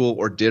public school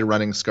or did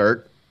running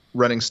start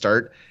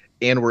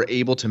and were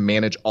able to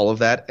manage all of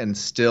that and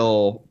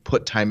still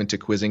put time into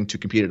quizzing to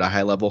compete at a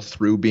high level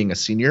through being a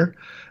senior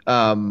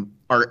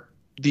are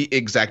the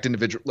exact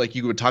individual. Like,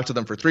 you would talk to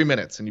them for 3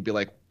 minutes and you'd be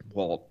like,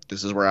 well,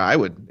 this is where I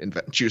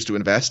would choose to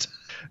invest.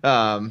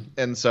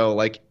 And so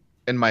like,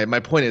 and my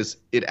point is,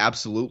 it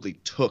absolutely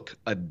took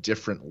a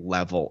different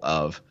level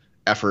of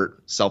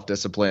effort,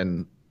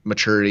 self-discipline,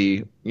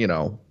 maturity,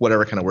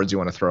 whatever kind of words you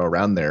want to throw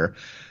around there,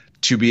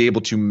 to be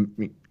able to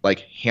like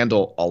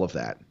handle all of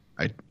that.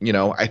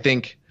 I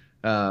think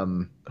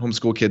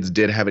homeschool kids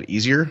did have it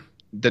easier.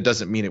 That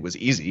doesn't mean it was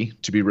easy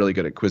to be really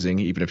good at quizzing,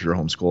 even if you're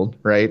homeschooled,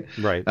 right?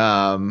 Right.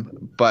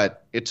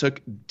 But it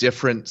took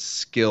different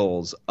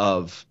skills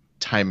of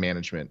time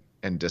management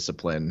and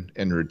discipline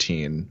and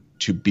routine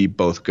to be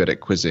both good at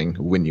quizzing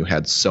when you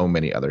had so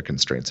many other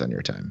constraints on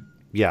your time.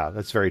 Yeah,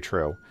 that's very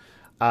true.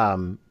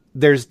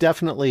 There's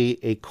definitely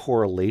a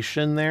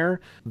correlation there.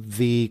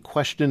 The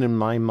question in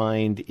my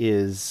mind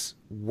is,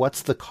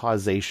 what's the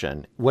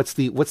causation? What's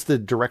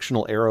the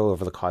directional arrow of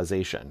the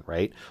causation,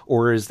 right?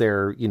 Or is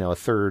there,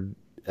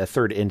 a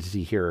third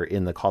entity here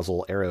in the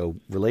causal arrow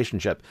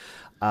relationship?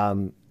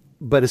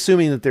 But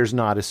assuming that there's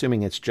not,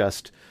 assuming it's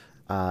just,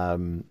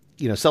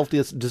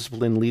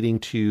 self-discipline leading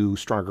to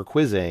stronger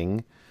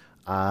quizzing,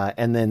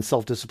 and then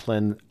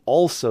self-discipline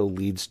also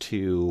leads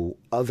to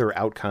other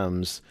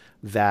outcomes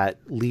that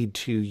lead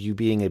to you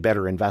being a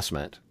better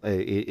investment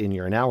in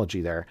your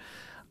analogy there.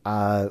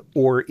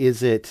 Or is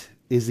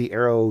the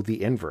arrow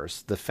the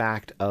inverse? The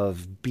fact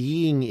of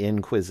being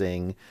in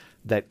quizzing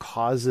that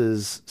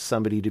causes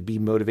somebody to be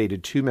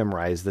motivated to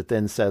memorize, that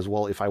then says,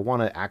 well, if I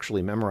want to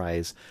actually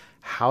memorize,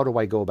 how do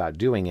I go about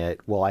doing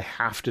it? Well, I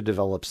have to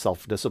develop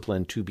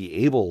self-discipline to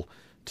be able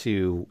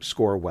to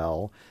score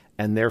well.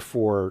 And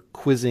therefore,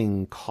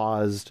 quizzing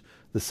caused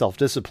the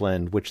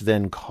self-discipline, which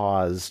then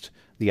caused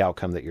the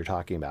outcome that you're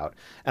talking about.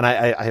 And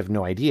I have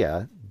no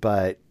idea,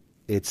 but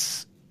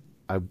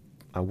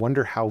I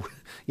wonder how.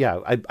 Yeah,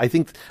 I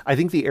think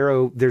the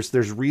arrow.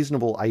 There's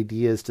reasonable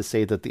ideas to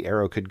say that the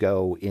arrow could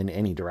go in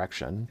any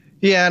direction.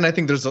 Yeah, and I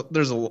think there's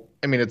a.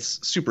 I mean,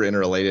 it's super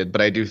interrelated,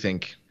 but I do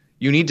think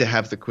you need to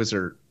have the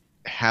quizzer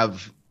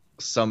have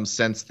some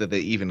sense that they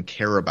even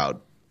care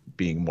about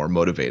being more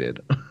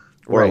motivated.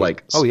 Or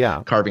right.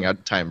 Carving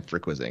out time for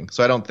quizzing.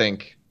 So I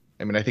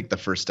think the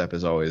first step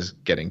is always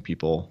getting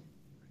people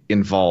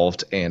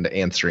involved and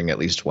answering at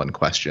least one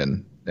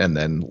question, and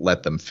then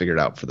let them figure it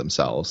out for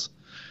themselves.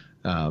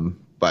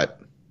 But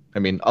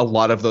a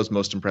lot of those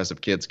most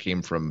impressive kids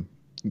came from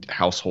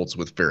households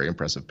with very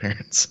impressive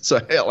parents. So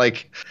at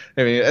the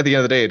end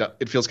of the day,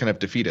 it feels kind of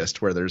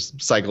defeatist, where there's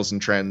cycles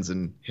and trends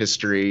and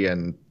history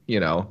and,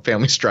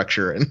 family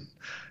structure,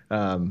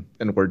 and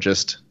we're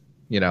just,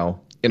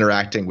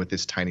 interacting with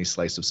this tiny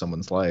slice of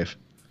someone's life.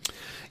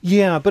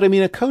 Yeah, but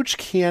a coach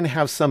can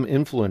have some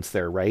influence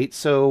there, right?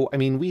 So,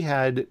 we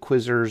had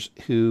quizzers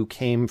who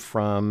came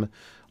from,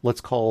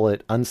 let's call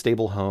it,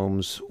 unstable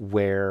homes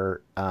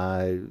where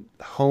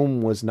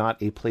home was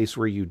not a place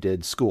where you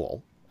did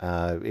school.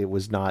 It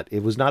was not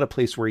a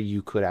place where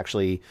you could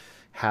actually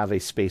have a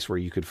space where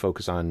you could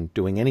focus on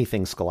doing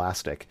anything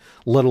scholastic,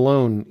 let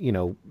alone,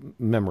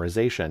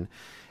 memorization.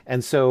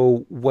 And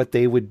so what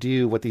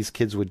these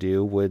kids would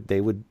do,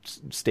 they would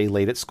stay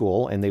late at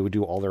school, and they would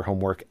do all their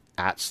homework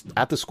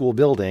at the school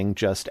building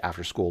just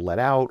after school let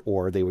out,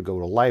 or they would go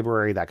to a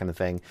library, that kind of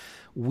thing.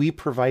 We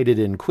provided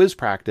in quiz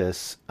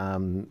practice,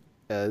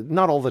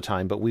 not all the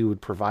time, but we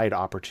would provide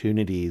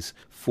opportunities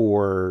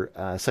for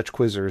such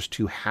quizzers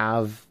to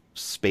have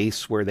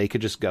space where they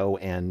could just go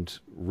and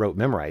rote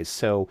memorize.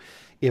 So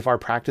if our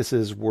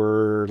practices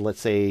were,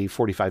 let's say,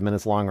 45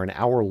 minutes long or an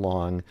hour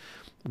long,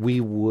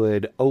 we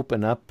would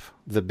open up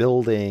the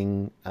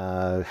building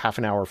half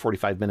an hour,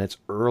 45 minutes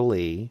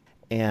early,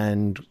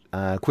 and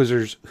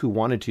quizzers who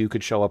wanted to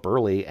could show up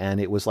early. And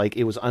it was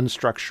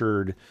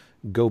unstructured,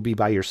 go be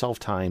by yourself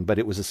time, but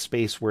it was a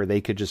space where they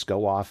could just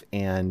go off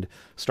and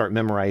start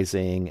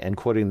memorizing and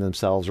quoting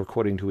themselves or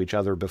quoting to each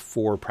other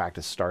before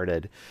practice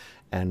started.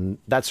 And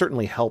that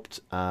certainly helped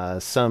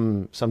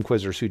some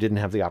quizzers who didn't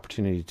have the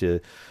opportunity to,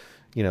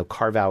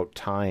 carve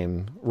out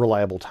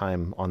reliable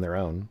time on their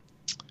own.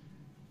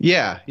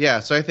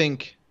 Yeah. So I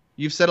think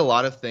you've said a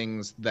lot of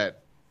things that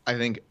I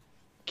think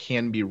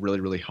can be really,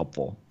 really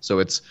helpful. So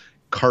it's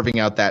carving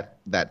out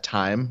that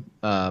time,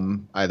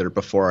 either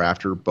before or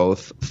after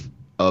both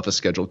of a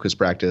scheduled quiz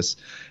practice.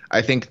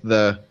 I think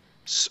the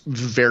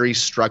very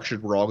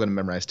structured, we're all going to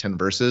memorize 10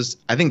 verses.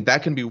 I think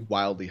that can be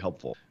wildly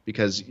helpful,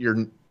 because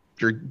you're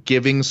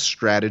giving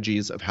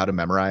strategies of how to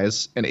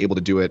memorize and able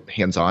to do it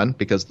hands-on,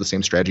 because the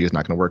same strategy is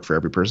not going to work for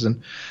every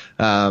person.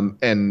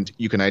 And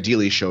you can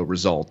ideally show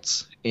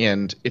results.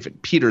 And if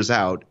it peters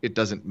out, it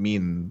doesn't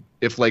mean,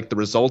 if the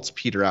results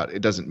peter out,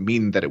 it doesn't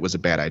mean that it was a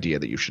bad idea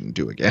that you shouldn't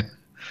do again.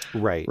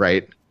 Right.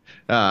 Right.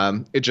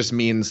 It just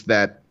means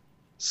that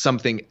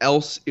something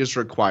else is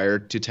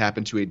required to tap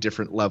into a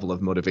different level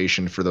of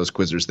motivation for those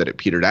quizzers that it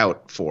petered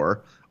out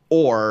for,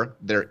 or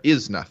there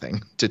is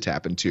nothing to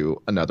tap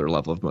into another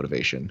level of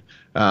motivation.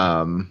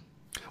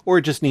 Or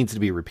it just needs to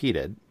be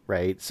repeated,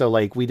 right? So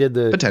we did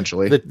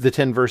potentially the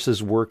 10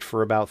 verses worked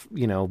for about,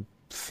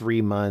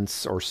 3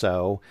 months or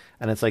so.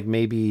 And it's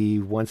maybe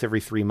once every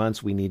 3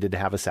 months we needed to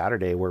have a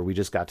Saturday where we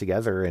just got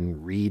together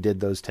and redid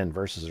those 10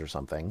 verses or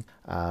something.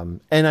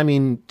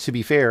 And to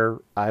be fair,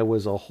 I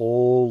was a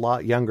whole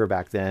lot younger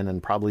back then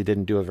and probably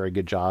didn't do a very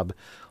good job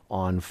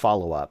on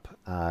follow-up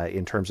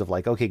in terms of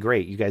like, okay,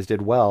 great, you guys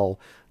did well.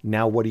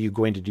 Now what are you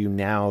going to do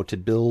now to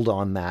build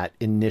on that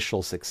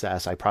initial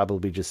success? I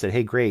probably just said,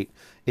 hey, great,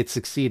 it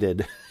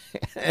succeeded.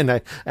 and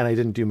I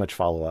didn't do much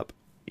follow-up.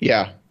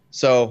 Yeah.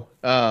 So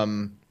I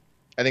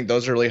think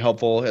those are really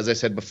helpful. As I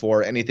said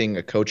before, anything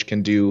a coach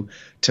can do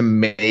to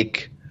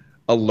make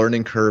a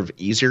learning curve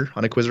easier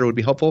on a quizzer would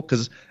be helpful,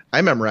 because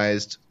I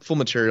memorized full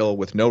material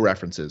with no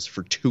references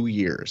for 2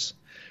 years.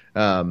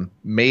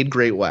 Made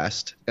Great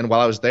West, and while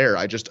I was there,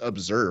 I just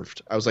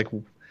observed. I was like,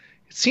 it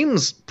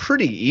seems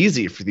pretty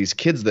easy for these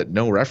kids that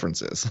know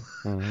references.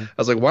 Mm-hmm. I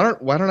was like,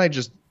 why don't I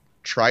just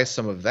try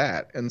some of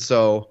that? And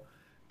so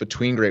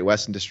between Great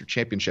West and district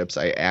championships,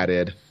 I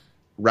added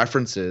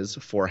references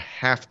for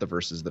half the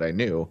verses that I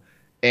knew,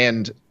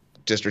 and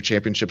district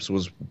championships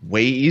was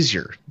way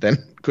easier than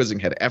quizzing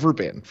had ever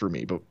been for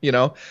me. But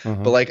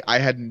Mm-hmm. but like I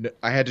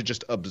had to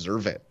just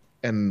observe it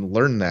and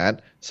learn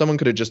that. Someone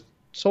could have just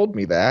told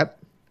me that,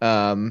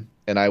 and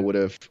I would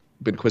have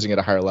been quizzing at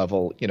a higher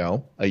level,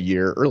 a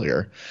year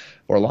earlier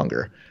or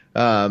longer.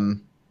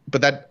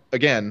 But that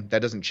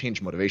doesn't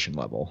change motivation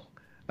level.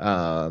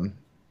 I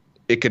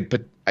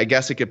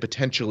guess it could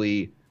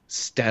potentially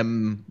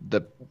stem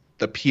the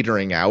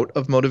petering out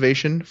of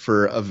motivation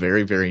for a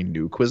very, very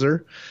new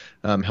quizzer,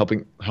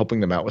 helping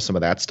them out with some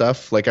of that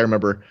stuff. Like I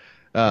remember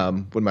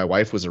when my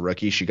wife was a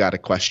rookie, she got a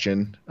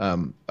question,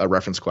 a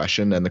reference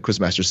question, and the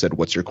quizmaster said,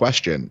 "What's your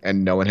question?"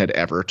 And no one had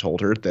ever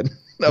told her that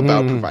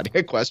about providing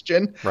a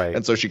question, Right.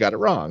 and so she got it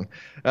wrong.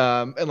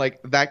 And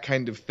like that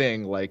kind of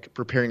thing, like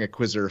preparing a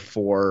quizzer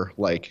for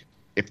like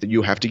if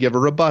you have to give a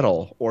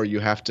rebuttal or you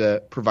have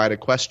to provide a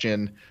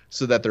question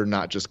so that they're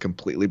not just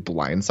completely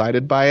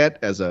blindsided by it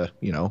as a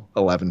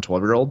 11,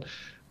 12-year-old.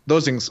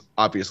 Those things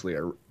obviously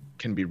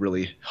can be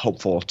really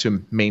helpful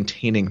to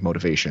maintaining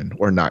motivation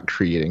or not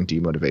creating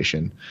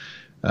demotivation.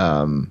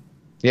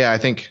 I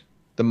think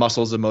the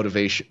muscles of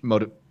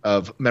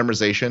of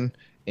memorization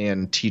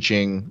and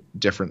teaching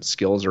different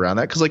skills around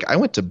that, because like I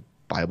went to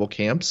Bible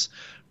camps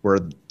where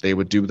they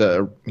would do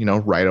the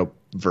write a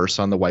verse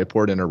on the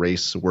whiteboard and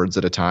erase words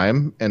at a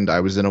time, and I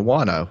was in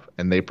Awana,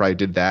 and they probably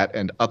did that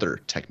and other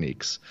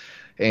techniques.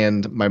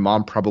 And my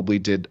mom probably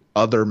did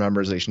other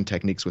memorization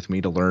techniques with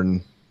me to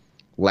learn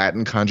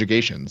Latin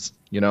conjugations,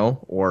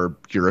 or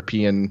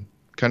European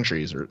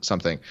countries or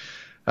something.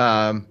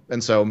 And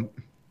so,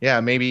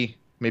 maybe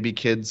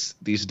kids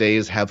these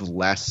days have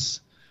less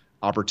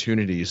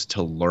opportunities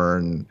to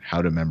learn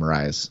how to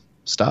memorize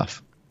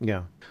stuff.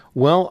 Yeah.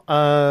 Well,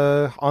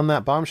 on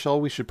that bombshell,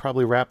 we should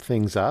probably wrap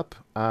things up.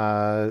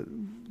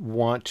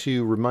 Want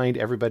to remind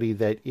everybody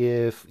that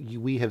if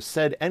we have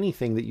said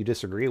anything that you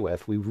disagree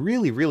with, we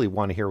really, really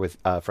want to hear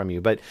from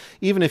you. But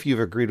even if you've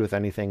agreed with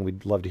anything,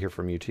 we'd love to hear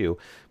from you too.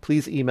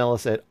 Please email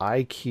us at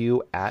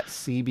iq@cbqz.org.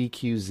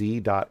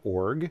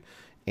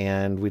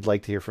 And we'd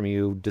like to hear from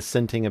you.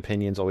 Dissenting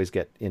opinions always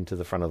get into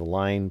the front of the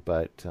line,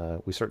 but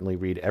we certainly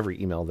read every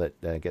email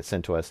that gets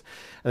sent to us.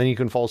 And then you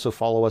can also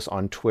follow us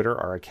on Twitter.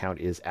 Our account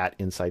is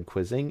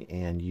 @InsideQuizzing,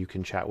 and you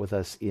can chat with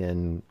us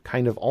in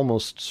kind of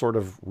almost sort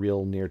of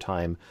real near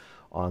time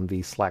on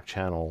the Slack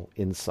channel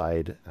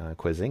Inside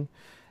Quizzing.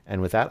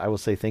 And with that, I will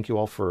say thank you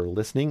all for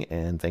listening,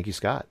 and thank you,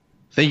 Scott.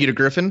 Thank you to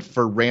Griffin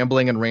for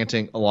rambling and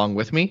ranting along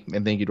with me,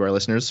 and thank you to our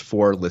listeners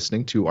for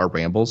listening to our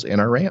rambles and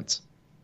our rants.